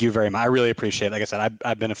thank you very much. I really appreciate it. Like I said,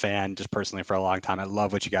 I've been a fan just personally for a long time. I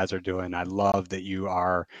love what you guys are doing. I love that you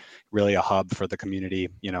are really a hub for the community,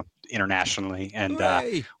 internationally, and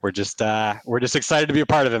we're just excited to be a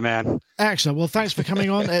part of it, man. Excellent. Well, thanks for coming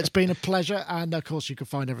on. It's been a pleasure, and of course you can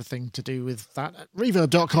find everything to do with that at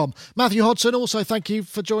reverb.com. Matthew Hodson, also thank you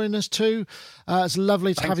for joining us too. It's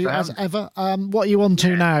lovely to have you as ever. What are you on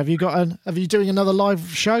to now? Have you doing another live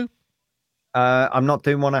show? I'm not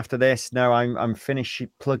doing one after this. No, I'm finished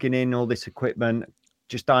plugging in all this equipment,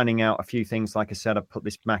 just ironing out a few things. Like I said, I put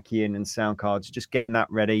this Mackie in and sound cards, just getting that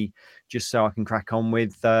ready, just so I can crack on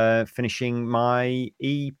with finishing my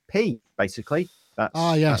EP. Basically,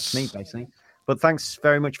 that's me, basically. But thanks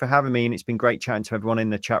very much for having me, and it's been great chatting to everyone in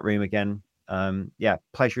the chat room again.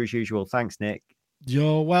 Pleasure as usual. Thanks, Nick.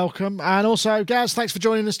 You're welcome. And also, Gaz, thanks for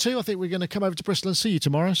joining us too. I think we're going to come over to Bristol and see you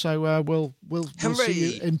tomorrow, so we'll see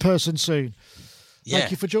you in person soon.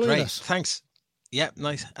 Thank you for joining us. Thanks. Yeah,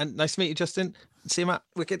 nice to meet you, Justin. See you, Matt.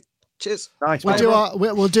 Wicked. Cheers. Nice.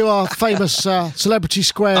 We'll do our famous Celebrity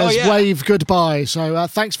Squares wave goodbye. So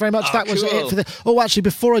thanks very much. That was it for the. Oh, actually,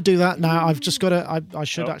 before I do that, now I've just got to. I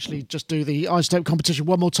should actually just do the iZotope competition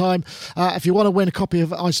one more time. If you want to win a copy of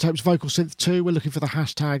iZotope's Vocal Synth 2, we're looking for the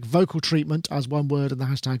hashtag Vocal Treatment as one word and the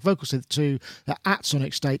hashtag Vocal Synth 2 at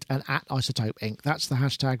Sonic State and at iZotope Inc. That's the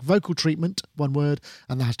hashtag Vocal Treatment, one word,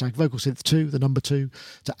 and the hashtag Vocal Synth 2, the number 2,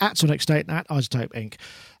 to at Sonic State and at iZotope Inc.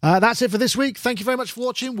 That's it for this week. Thank you very much for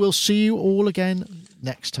watching. We'll see you all again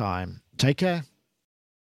next time. Take care.